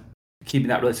that keeping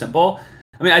that really simple.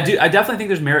 I mean, I definitely think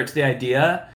there's merit to the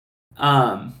idea,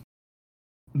 but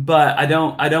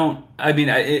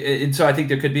and so I think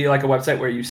there could be like a website where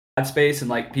you ad space and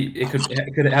like it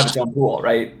could have its own pool,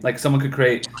 right? Like you could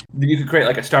create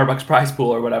like a Starbucks prize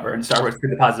pool or whatever, and Starbucks could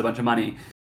deposit a bunch of money.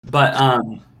 But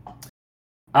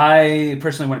I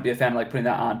personally wouldn't be a fan of like putting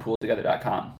that on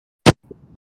PoolTogether.com.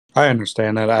 I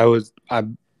understand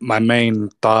that. My main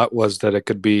thought was that it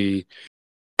could be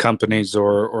companies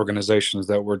or organizations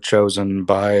that were chosen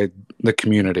by the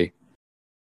community.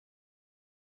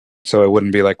 So it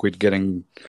wouldn't be like we'd getting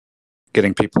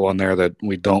people on there that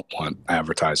we don't want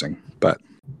advertising, but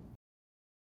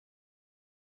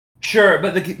sure,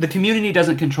 but the community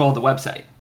doesn't control the website.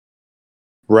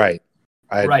 Right.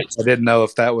 I Right. didn't know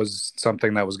if that was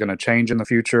something that was going to change in the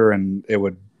future and it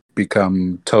would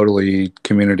become totally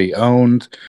community owned,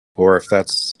 or if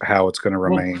that's how it's going to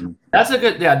remain. That's a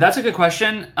good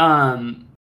question.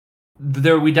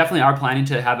 We definitely are planning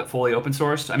to have it fully open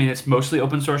sourced. I mean, it's mostly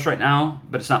open sourced right now,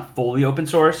 but it's not fully open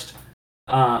sourced.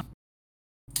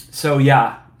 So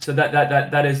yeah, so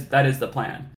that is the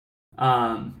plan.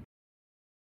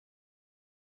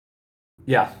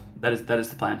 Yeah, that is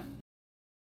the plan.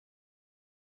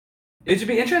 It should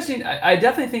be interesting. I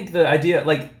definitely think the idea,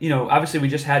 like, you know, obviously we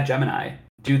just had Gemini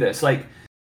do this. Like,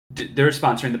 they're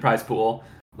sponsoring the prize pool.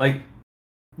 Like,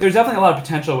 there's definitely a lot of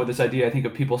potential with this idea, I think,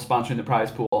 of people sponsoring the prize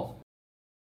pool.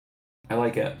 I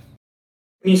like it.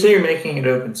 When you say you're making it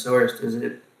open sourced, is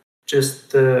it just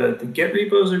the Git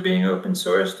repos are being open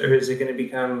sourced, or is it going to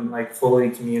become like fully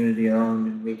community owned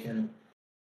and we can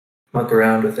muck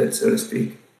around with it, so to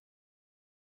speak.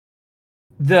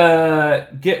 The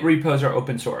Git repos are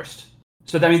open sourced,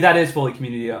 so that is fully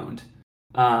community owned.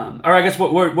 Or I guess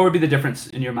what would be the difference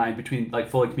in your mind between like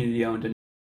fully community owned and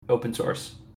open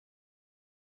source?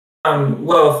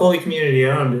 Well, fully community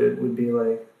owned, it would be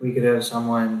like we could have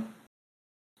someone,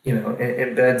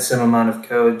 embed some amount of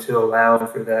code to allow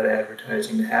for that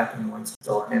advertising to happen once it's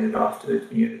all handed off to the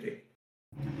community.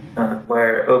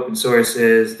 Where open source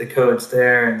is the code's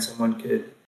there and someone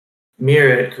could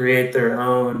mirror it, create their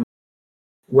own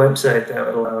website that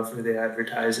would allow for the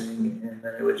advertising, and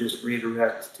then it would just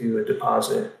redirect to a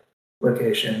deposit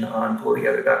location on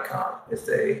PoolTogether.com if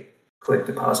they click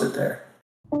deposit there.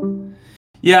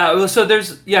 Yeah, so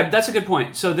that's a good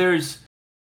point. So there's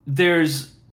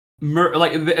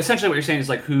like essentially what you're saying is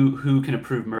like who can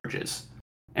approve merges,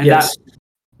 and yes.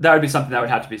 that would be something that would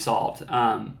have to be solved.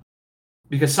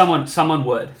 Because someone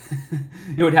would,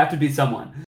 it would have to be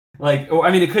someone. Like, or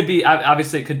I mean, it could be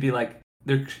obviously it could be like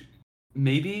there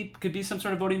maybe could be some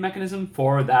sort of voting mechanism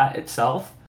for that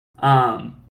itself.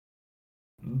 But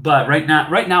right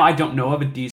now I don't know of a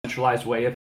decentralized way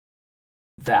of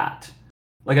that.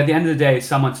 Like at the end of the day,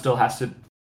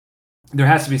 there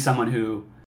has to be someone who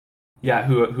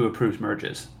approves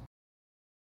merges.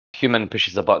 Human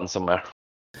pushes a button somewhere.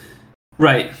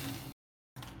 Right.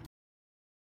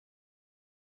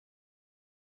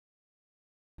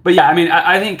 But yeah, I mean,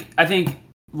 I think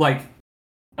like,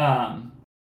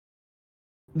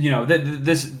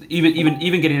 this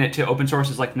even getting it to open source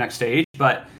is like the next stage.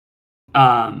 But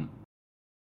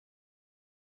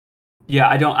yeah,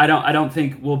 I don't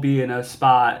think we'll be in a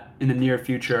spot in the near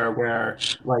future where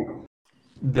like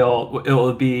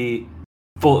it'll be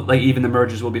full, like even the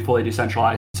merges will be fully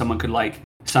decentralized. Someone could like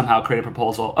somehow create a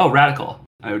proposal. Oh, radical.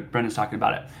 Brendan's talking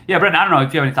about it. Yeah, Brendan, I don't know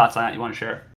if you have any thoughts on that you want to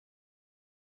share.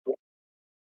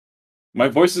 My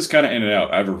voice is kind of in and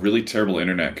out. I have a really terrible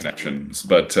internet connection,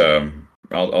 but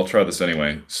I'll try this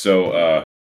anyway. So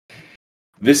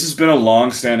this has been a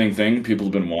long-standing thing people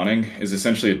have been wanting, is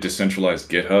essentially a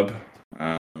decentralized GitHub.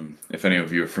 If any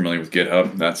of you are familiar with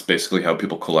GitHub, that's basically how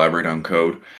people collaborate on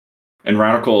code. And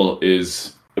Radical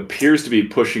appears to be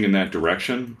pushing in that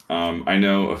direction. I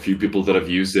know a few people that have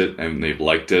used it and they've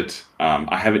liked it.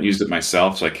 I haven't used it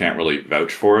myself, so I can't really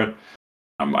vouch for it.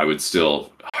 I would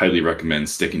still highly recommend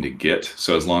sticking to Git.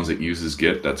 So as long as it uses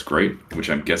Git, that's great, which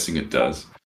I'm guessing it does.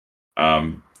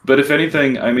 But if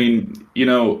anything, I mean,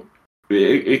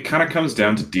 it kind of comes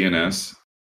down to DNS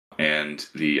and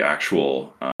the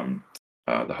actual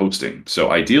the hosting.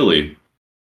 So ideally,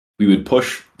 we would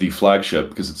push the flagship,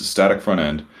 because it's a static front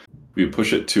end, we would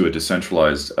push it to a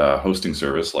decentralized hosting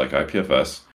service like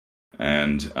IPFS.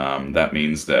 And that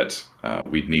means that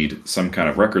we'd need some kind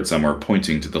of record somewhere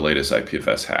pointing to the latest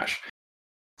IPFS hash.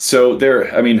 So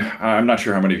I'm not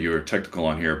sure how many of you are technical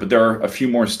on here, but there are a few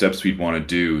more steps we'd want to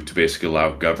do to basically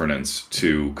allow governance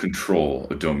to control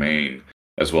a domain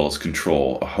as well as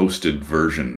control a hosted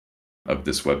version of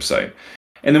this website.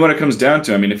 And then when it comes down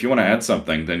to, I mean, if you want to add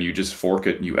something, then you just fork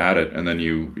it, you add it, and then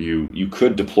you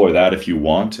could deploy that if you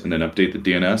want, and then update the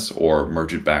DNS or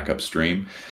merge it back upstream.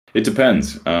 It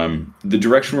depends. The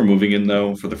direction we're moving in,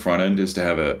 though, for the front end is to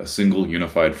have a single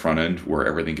unified front end where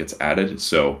everything gets added.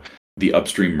 So the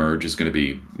upstream merge is going to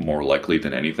be more likely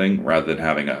than anything, rather than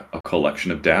having a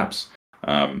collection of dApps.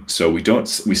 So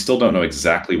we still don't know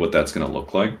exactly what that's going to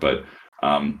look like, but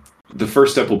the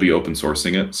first step will be open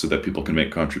sourcing it so that people can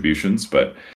make contributions.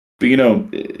 But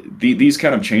these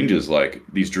kind of changes, like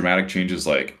these dramatic changes,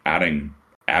 like adding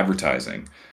advertising,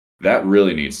 that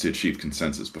really needs to achieve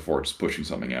consensus before just pushing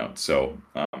something out. So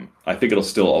I think it'll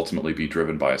still ultimately be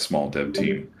driven by a small dev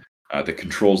team that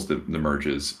controls the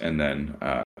merges, and then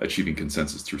achieving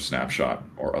consensus through snapshot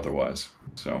or otherwise.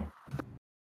 So.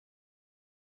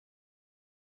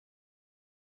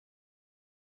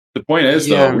 The point is,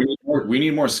 though, we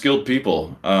need more skilled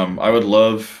people. I would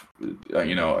love,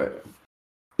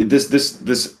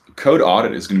 this code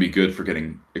audit is going to be good for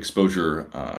getting exposure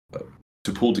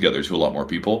to PoolTogether to a lot more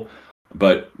people,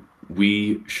 but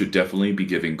we should definitely be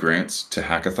giving grants to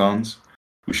hackathons.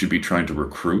 We should be trying to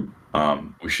recruit.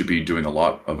 We should be doing a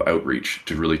lot of outreach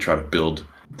to really try to build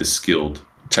the skilled,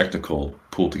 technical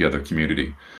PoolTogether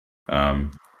community. A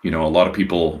lot of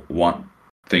people want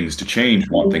things to change,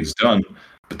 want things done,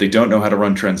 but they don't know how to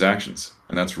run transactions.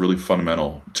 And that's really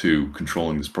fundamental to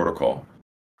controlling this protocol,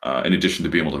 in addition to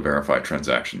being able to verify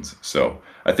transactions. So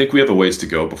I think we have a ways to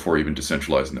go before even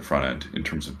decentralizing the front end in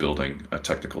terms of building a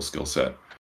technical skill set,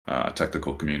 a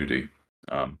technical community.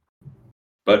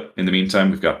 But in the meantime,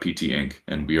 we've got PT Inc.,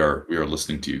 and we are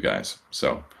listening to you guys.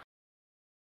 So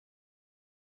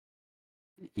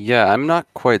Yeah, I'm not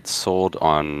quite sold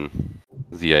on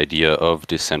the idea of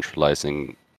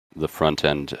decentralizing the front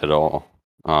end at all.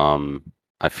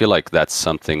 I feel like that's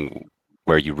something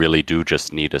where you really do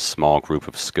just need a small group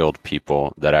of skilled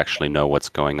people that actually know what's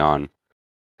going on.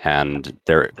 And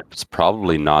there's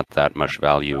probably not that much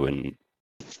value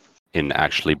in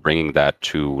actually bringing that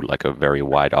to like a very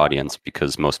wide audience,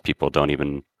 because most people don't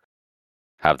even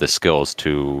have the skills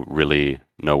to really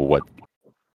know what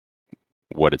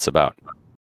it's about.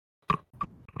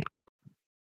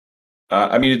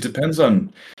 I mean, it depends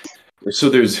on. So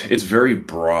it's very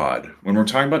broad. When we're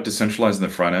talking about decentralizing the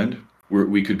front end,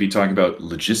 we could be talking about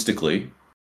logistically,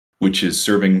 which is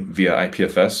serving via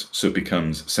IPFS, so it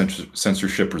becomes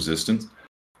censorship resistant.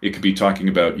 It could be talking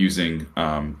about using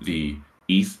the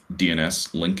ETH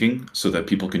DNS linking so that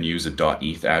people can use a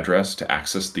 .eth address to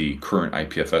access the current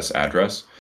IPFS address.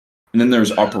 And then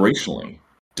there's operationally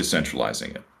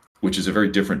decentralizing it, which is a very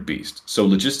different beast. So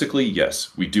logistically,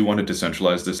 yes, we do want to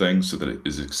decentralize this thing so that it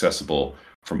is accessible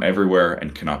from everywhere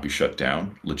and cannot be shut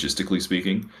down, logistically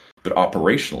speaking. But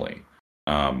operationally,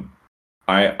 I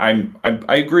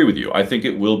agree with you. I think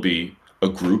it will be a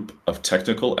group of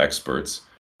technical experts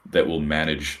that will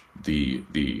manage the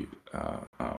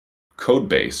code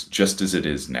base just as it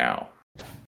is now.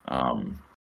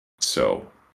 So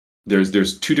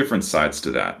there's two different sides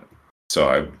to that.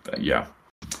 So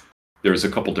there's a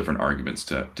couple different arguments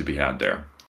to be had there.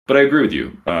 But I agree with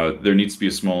you. There needs to be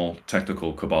a small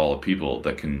technical cabal of people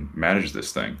that can manage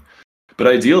this thing. But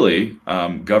ideally,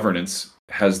 governance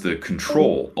has the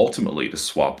control ultimately to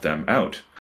swap them out.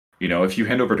 If you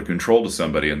hand over to control to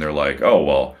somebody and they're like, oh,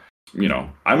 well,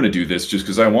 I'm going to do this just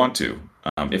because I want to.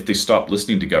 If they stop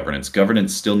listening to governance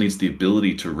still needs the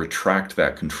ability to retract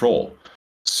that control.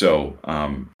 So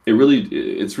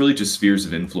it's really just spheres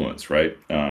of influence, right?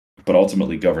 But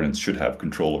ultimately, governance should have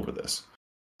control over this.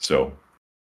 So,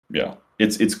 yeah,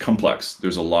 it's complex.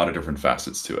 There's a lot of different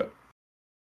facets to it.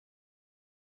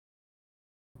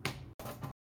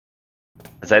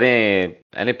 Has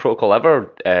any protocol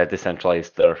ever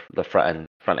decentralized the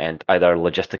front end, either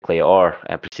logistically or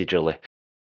procedurally?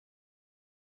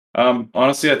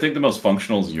 Honestly, I think the most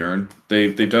functional is Yearn.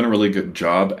 They've done a really good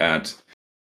job at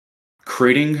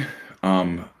creating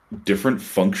different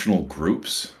functional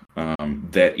groups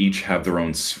that each have their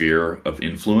own sphere of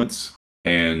influence.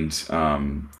 And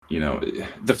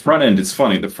the front end, it's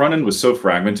funny. The front end was so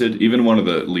fragmented. Even one of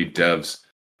the lead devs,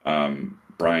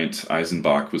 Bryant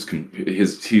Eisenbach,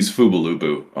 he's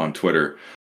Fubalubu on Twitter.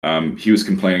 He was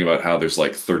complaining about how there's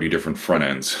like 30 different front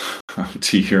ends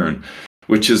to Yearn,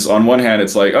 which is, on one hand,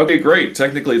 it's like, okay, great,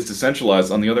 technically it's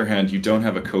decentralized. On the other hand, you don't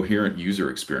have a coherent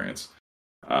user experience.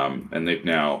 And they've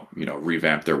now,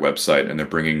 revamped their website, and they're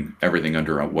bringing everything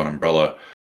under one umbrella,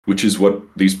 which is what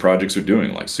these projects are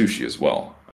doing, like Sushi as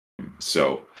well.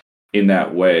 So in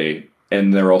that way,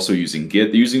 and they're also using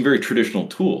Git, they're using very traditional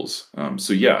tools.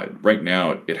 So yeah, right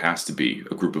now it has to be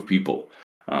a group of people.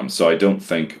 So I don't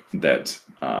think that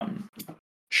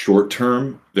short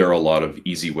term, there are a lot of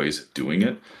easy ways of doing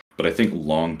it. But I think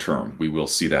long term, we will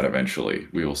see that eventually.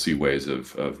 We will see ways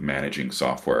of managing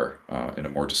software in a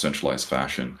more decentralized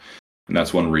fashion. And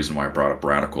that's one reason why I brought up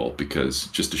Radical, because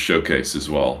just to showcase as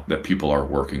well that people are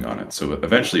working on it. So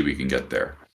eventually we can get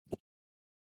there.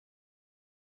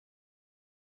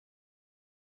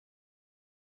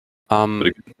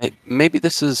 Maybe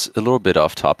this is a little bit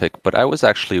off topic, but I was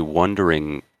actually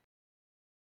wondering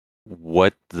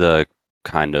what the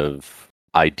kind of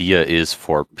idea is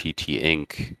for PT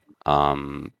Inc.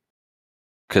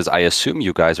 Because I assume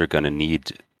you guys are going to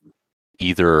need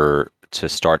either to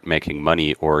start making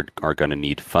money or are going to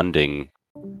need funding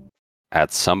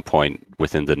at some point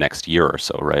within the next year or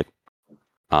so, right?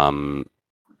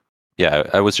 Yeah,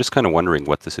 I was just kind of wondering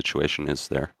what the situation is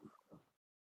there.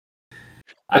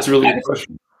 That's a really good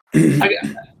question.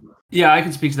 Yeah, I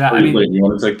can speak to that. You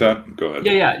want to take that? Go ahead.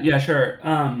 Yeah, sure.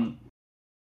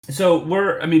 So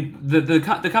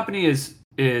the company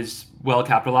is well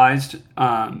capitalized.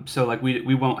 So like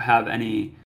we won't have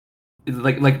any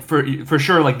like for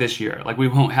sure, like this year, like we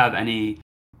won't have any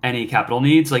capital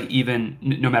needs, like even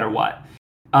no matter what.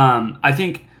 I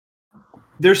think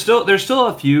there's still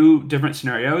a few different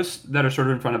scenarios that are sort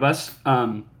of in front of us.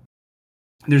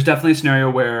 There's definitely a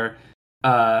scenario where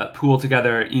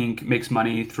PoolTogether Inc. makes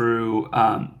money through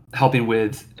helping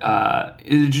with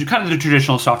kind of the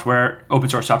traditional software, open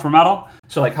source software model.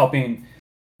 So like helping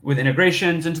with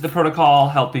integrations into the protocol,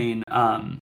 helping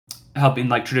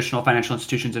like traditional financial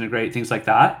institutions integrate, things like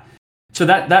that. So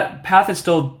that path is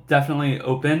still definitely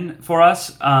open for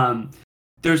us.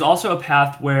 There's also a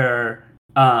path where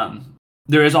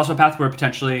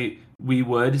potentially we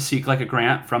would seek like a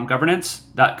grant from governance.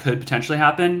 That could potentially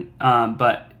happen,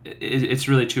 but it's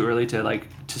really too early to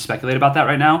speculate about that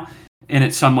right now. And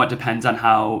it somewhat depends on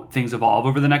how things evolve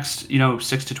over the next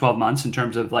 6 to 12 months in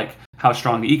terms of like how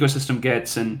strong the ecosystem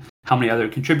gets and how many other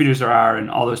contributors there are and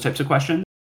all those types of questions.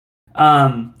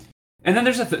 And then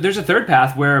there's a third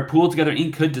path where PoolTogether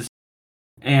Inc. could design,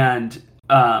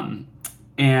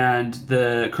 and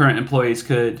the current employees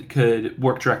could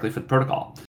work directly for the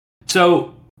protocol.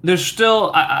 So there's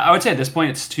still, I would say at this point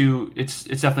it's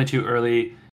definitely too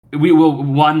early. We will,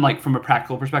 one, like from a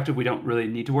practical perspective, we don't really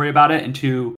need to worry about it, and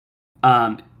two,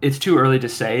 it's too early to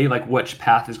say like which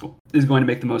path is going to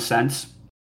make the most sense.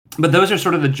 But those are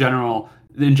sort of in general,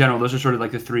 those are sort of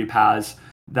like the three paths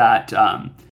that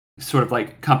sort of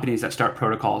like companies that start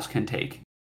protocols can take.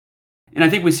 And I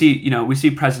think we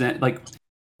see president, like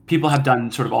people have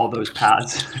done sort of all those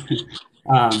paths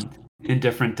in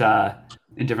different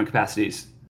capacities,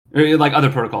 or like other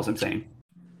protocols, I'm saying.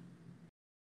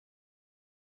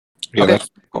 Yeah, Okay. that's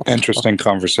interesting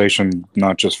conversation,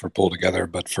 not just for PoolTogether,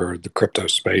 but for the crypto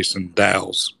space and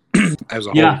DAOs as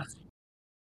a whole.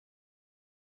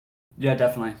 Yeah,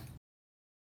 definitely.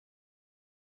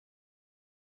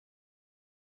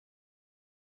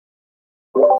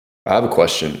 I have a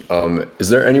question. Is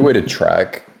there any way to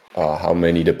track how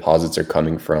many deposits are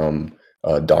coming from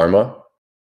Dharma?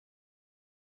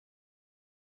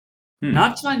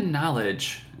 Not to my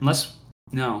knowledge, unless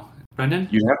no, Brendan.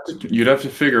 You'd have to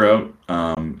figure out.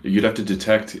 You'd have to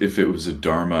detect if it was a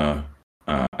Dharma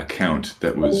account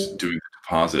that was doing the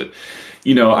deposit.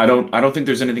 I don't think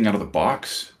there's anything out of the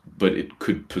box, but it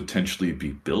could potentially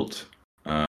be built.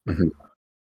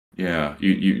 Yeah,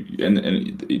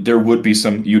 and there would be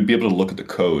some. You'd be able to look at the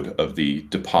code of the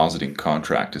depositing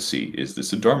contract to see, is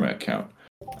this a Dharma account?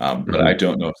 But I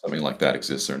don't know if something like that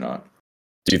exists or not.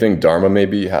 Do you think Dharma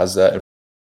maybe has that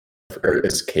or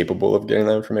is capable of getting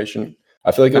that information?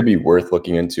 I feel like it would be worth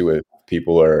looking into if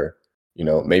people are,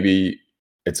 maybe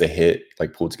it's a hit,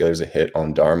 like PoolTogether is a hit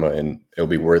on Dharma, and it'll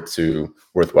be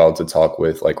worthwhile to talk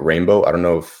with like Rainbow. I don't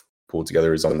know if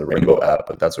PoolTogether is on the Rainbow app,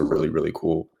 but that's a really, really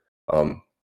cool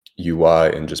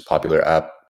UI and just popular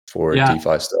app for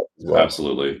DeFi stuff as well.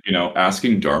 Absolutely.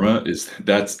 Asking Dharma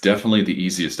that's definitely the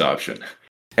easiest option.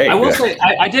 Hey, I will say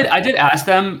I did ask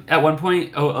them at one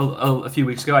point a few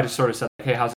weeks ago. I just sort of said,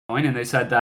 "Okay, how's it going?" And they said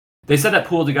that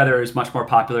PoolTogether is much more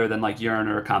popular than like Yearn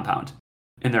or Compound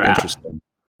in their app. Interesting.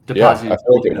 Yeah, I feel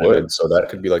like it would. So that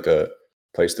could be like a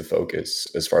place to focus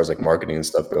as far as like marketing and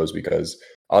stuff goes, because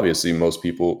obviously most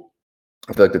people,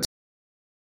 I feel like the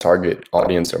target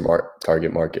audience or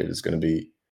target market is going to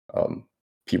be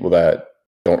people that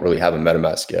don't really have a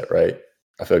MetaMask yet, right?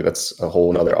 I feel like that's a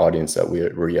whole other audience that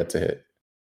we're yet to hit.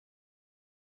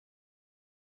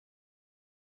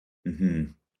 Yeah,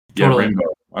 Totally.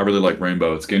 Rainbow. I really like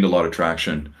Rainbow. It's gained a lot of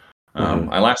traction.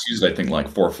 I last used it, I think, like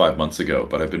 4 or 5 months ago,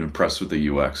 but I've been impressed with the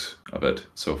UX of it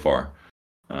so far.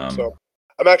 So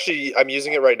I'm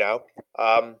using it right now.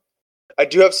 I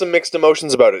do have some mixed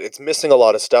emotions about it. It's missing a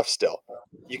lot of stuff still.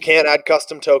 You can't add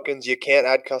custom tokens. You can't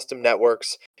add custom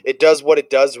networks. It does what it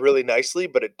does really nicely,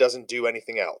 but it doesn't do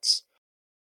anything else.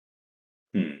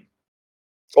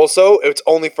 Also, it's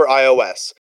only for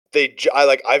iOS.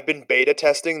 I've been beta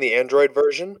testing the Android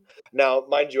version. Now,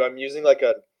 mind you, I'm using like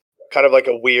a kind of like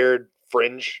a weird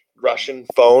fringe Russian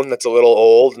phone that's a little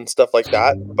old and stuff like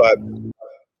that, but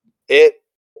it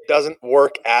doesn't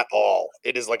work at all.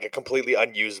 It is like a completely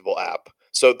unusable app.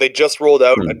 So they just rolled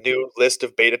out a new list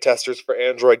of beta testers for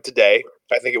Android today.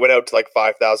 I think it went out to like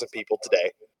 5,000 people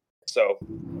today. So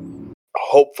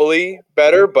hopefully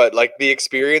better, but like the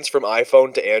experience from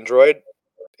iPhone to Android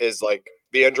is like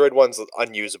the Android one's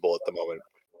unusable at the moment.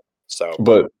 So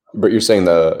But you're saying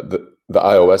the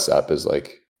iOS app is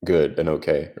like good and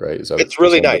okay, right? Is that it's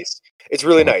really nice. It's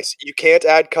really nice. You can't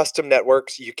add custom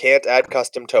networks, you can't add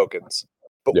custom tokens.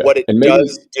 But what it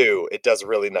does do, it does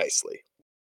really nicely.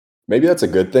 Maybe that's a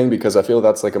good thing, because I feel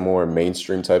that's like a more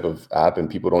mainstream type of app and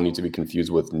people don't need to be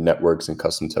confused with networks and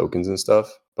custom tokens and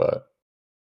stuff. But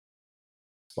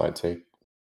it's my take.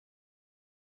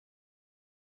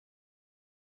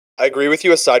 I agree with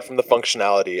you aside from the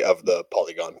functionality of the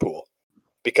Polygon pool,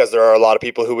 because there are a lot of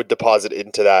people who would deposit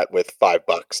into that with $5,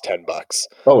 $10.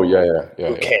 Oh yeah.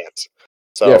 Who can't.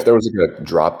 So yeah, if there was like a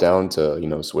drop down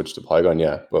to switch to Polygon,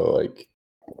 yeah. But like,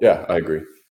 yeah, I agree.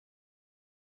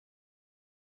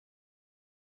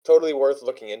 Totally worth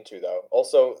looking into, though.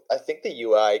 Also, I think the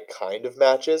UI kind of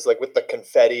matches, like with the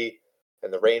confetti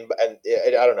and the rainbow, and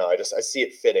I don't know. I see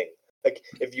it fitting. Like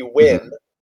if you win,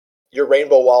 your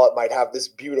rainbow wallet might have this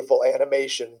beautiful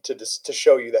animation to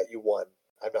show you that you won.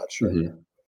 I'm not sure.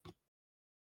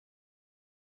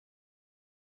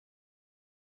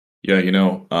 Yeah,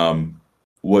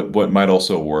 what might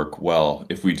also work well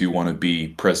if we do want to be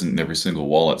present in every single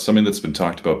wallet, something that's been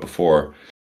talked about before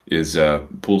is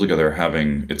PoolTogether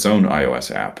having its own iOS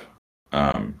app.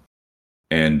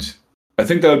 And I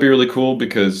think that would be really cool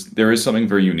because there is something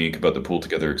very unique about the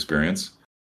PoolTogether experience.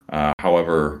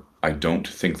 However, I don't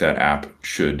think that app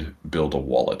should build a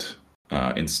wallet.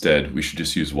 Instead, we should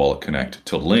just use Wallet Connect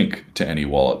to link to any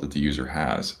wallet that the user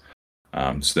has.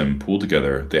 So then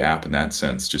PoolTogether, the app in that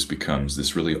sense, just becomes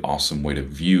this really awesome way to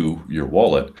view your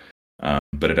wallet,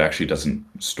 but it actually doesn't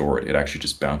store it. It actually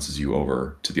just bounces you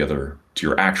over to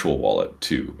your actual wallet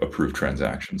to approve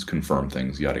transactions, confirm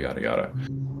things, yada yada yada.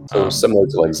 So similar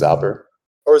to like Zapper.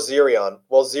 Or Xerion.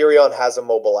 Well, Xerion has a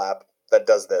mobile app that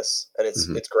does this, and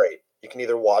it's great. You can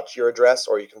either watch your address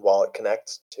or you can wallet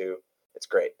connect to. It's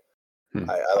great. I I'd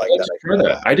like like that. to try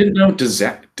that. I didn't know. Does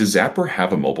Zapper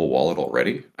have a mobile wallet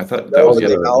already? I thought that No, was but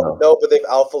the other. no, but they've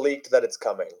alpha leaked that it's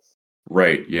coming.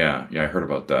 Right. Yeah. Yeah. I heard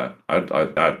about that.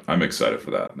 I'm excited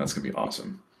for that. That's gonna be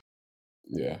awesome.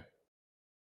 Yeah.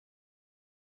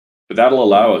 But that'll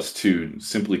allow us to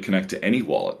simply connect to any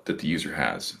wallet that the user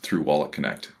has through Wallet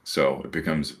Connect. So it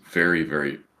becomes very,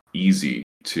 very easy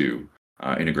to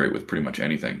integrate with pretty much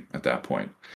anything at that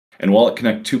point. And Wallet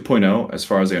Connect 2.0, as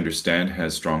far as I understand,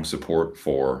 has strong support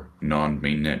for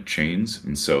non-mainnet chains.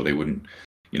 And so they wouldn't,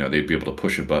 they'd be able to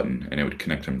push a button and it would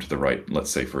connect them to the right,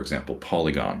 let's say, for example,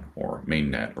 Polygon or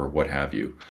mainnet or what have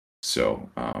you. So,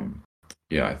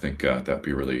 yeah, I think that'd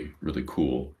be really, really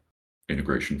cool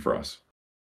integration for us.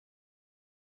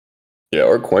 Yeah,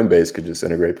 or Coinbase could just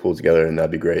integrate PoolTogether, and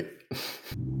that'd be great.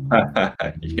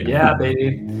 Yeah,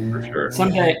 baby. For sure.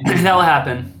 Someday that'll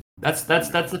happen. That's the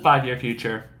 5-year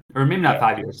future, or maybe not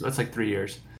 5 years. That's like 3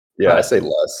 years. Yeah, I But say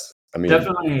less. I mean,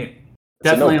 definitely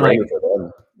it's a like. no-brainer for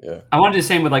them. Yeah. I want to do the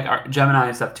same with like our Gemini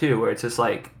and stuff too, where it's just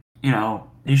like you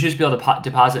should just be able to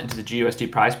deposit into the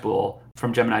GUSD prize pool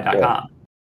from Gemini.com.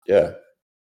 Yeah.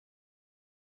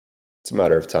 It's a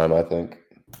matter of time, I think.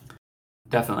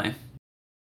 Definitely.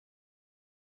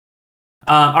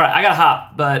 All right, I gotta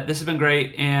hop, but this has been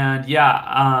great, and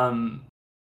yeah,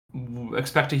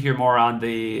 expect to hear more on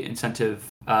the incentive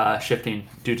shifting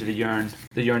due to the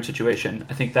Yearn situation.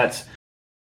 I think that's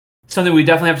something we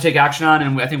definitely have to take action on,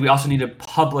 and I think we also need to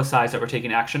publicize that we're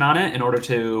taking action on it in order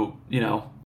to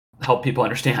help people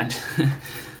understand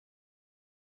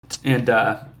and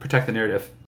protect the narrative.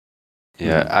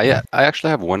 Yeah, I actually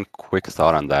have one quick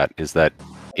thought on that. Is that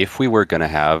if we were going to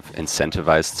have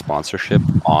incentivized sponsorship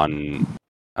on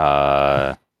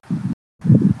the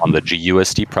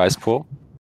GUSD prize pool,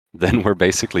 then we're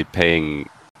basically paying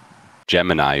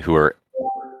Gemini, who are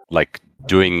like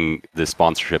doing the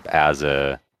sponsorship as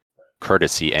a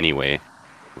courtesy anyway,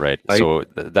 right? So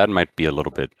that might be a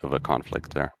little bit of a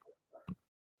conflict there.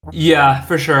 Yeah,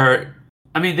 for sure.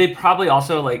 I mean, they probably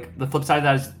also like the flip side of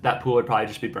that is that pool would probably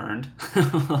just be burned.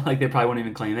 Like they probably wouldn't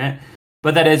even claim it.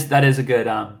 But that is a good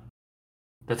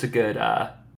that's a good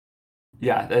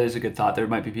yeah, that is a good thought. There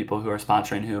might be people who are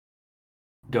sponsoring who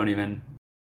don't even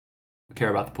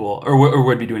care about the pool or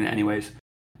would be doing it anyways.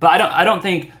 But I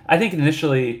think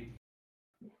initially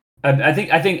I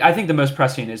think the most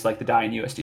pressing is like the DAI and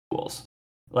USD pools.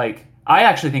 Like I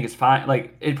actually think it's fine.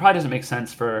 Like it probably doesn't make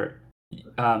sense for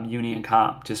Uni and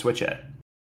Comp to switch it.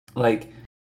 Like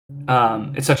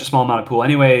it's such a small amount of pool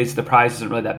anyways. The prize isn't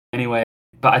really that big anyway.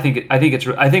 But I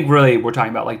think really we're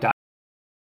talking about like DAI.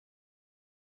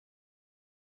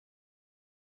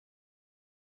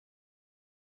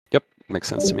 Yep, makes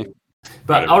sense to me.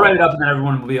 But I'll write it up and then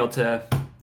everyone will be able to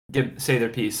say their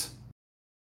piece.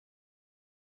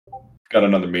 Got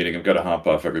another meeting. I've got to hop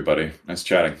off, everybody. Nice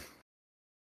chatting.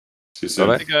 See you soon.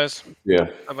 Bye-bye. Hey guys. Yeah.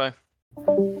 Bye bye.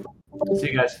 See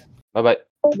you guys. Bye bye.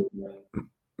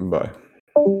 Bye.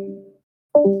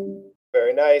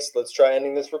 Very nice. Let's try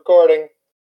ending this recording.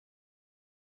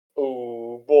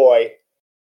 Ooh, boy.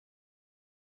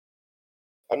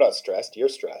 I'm not stressed. You're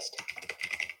stressed.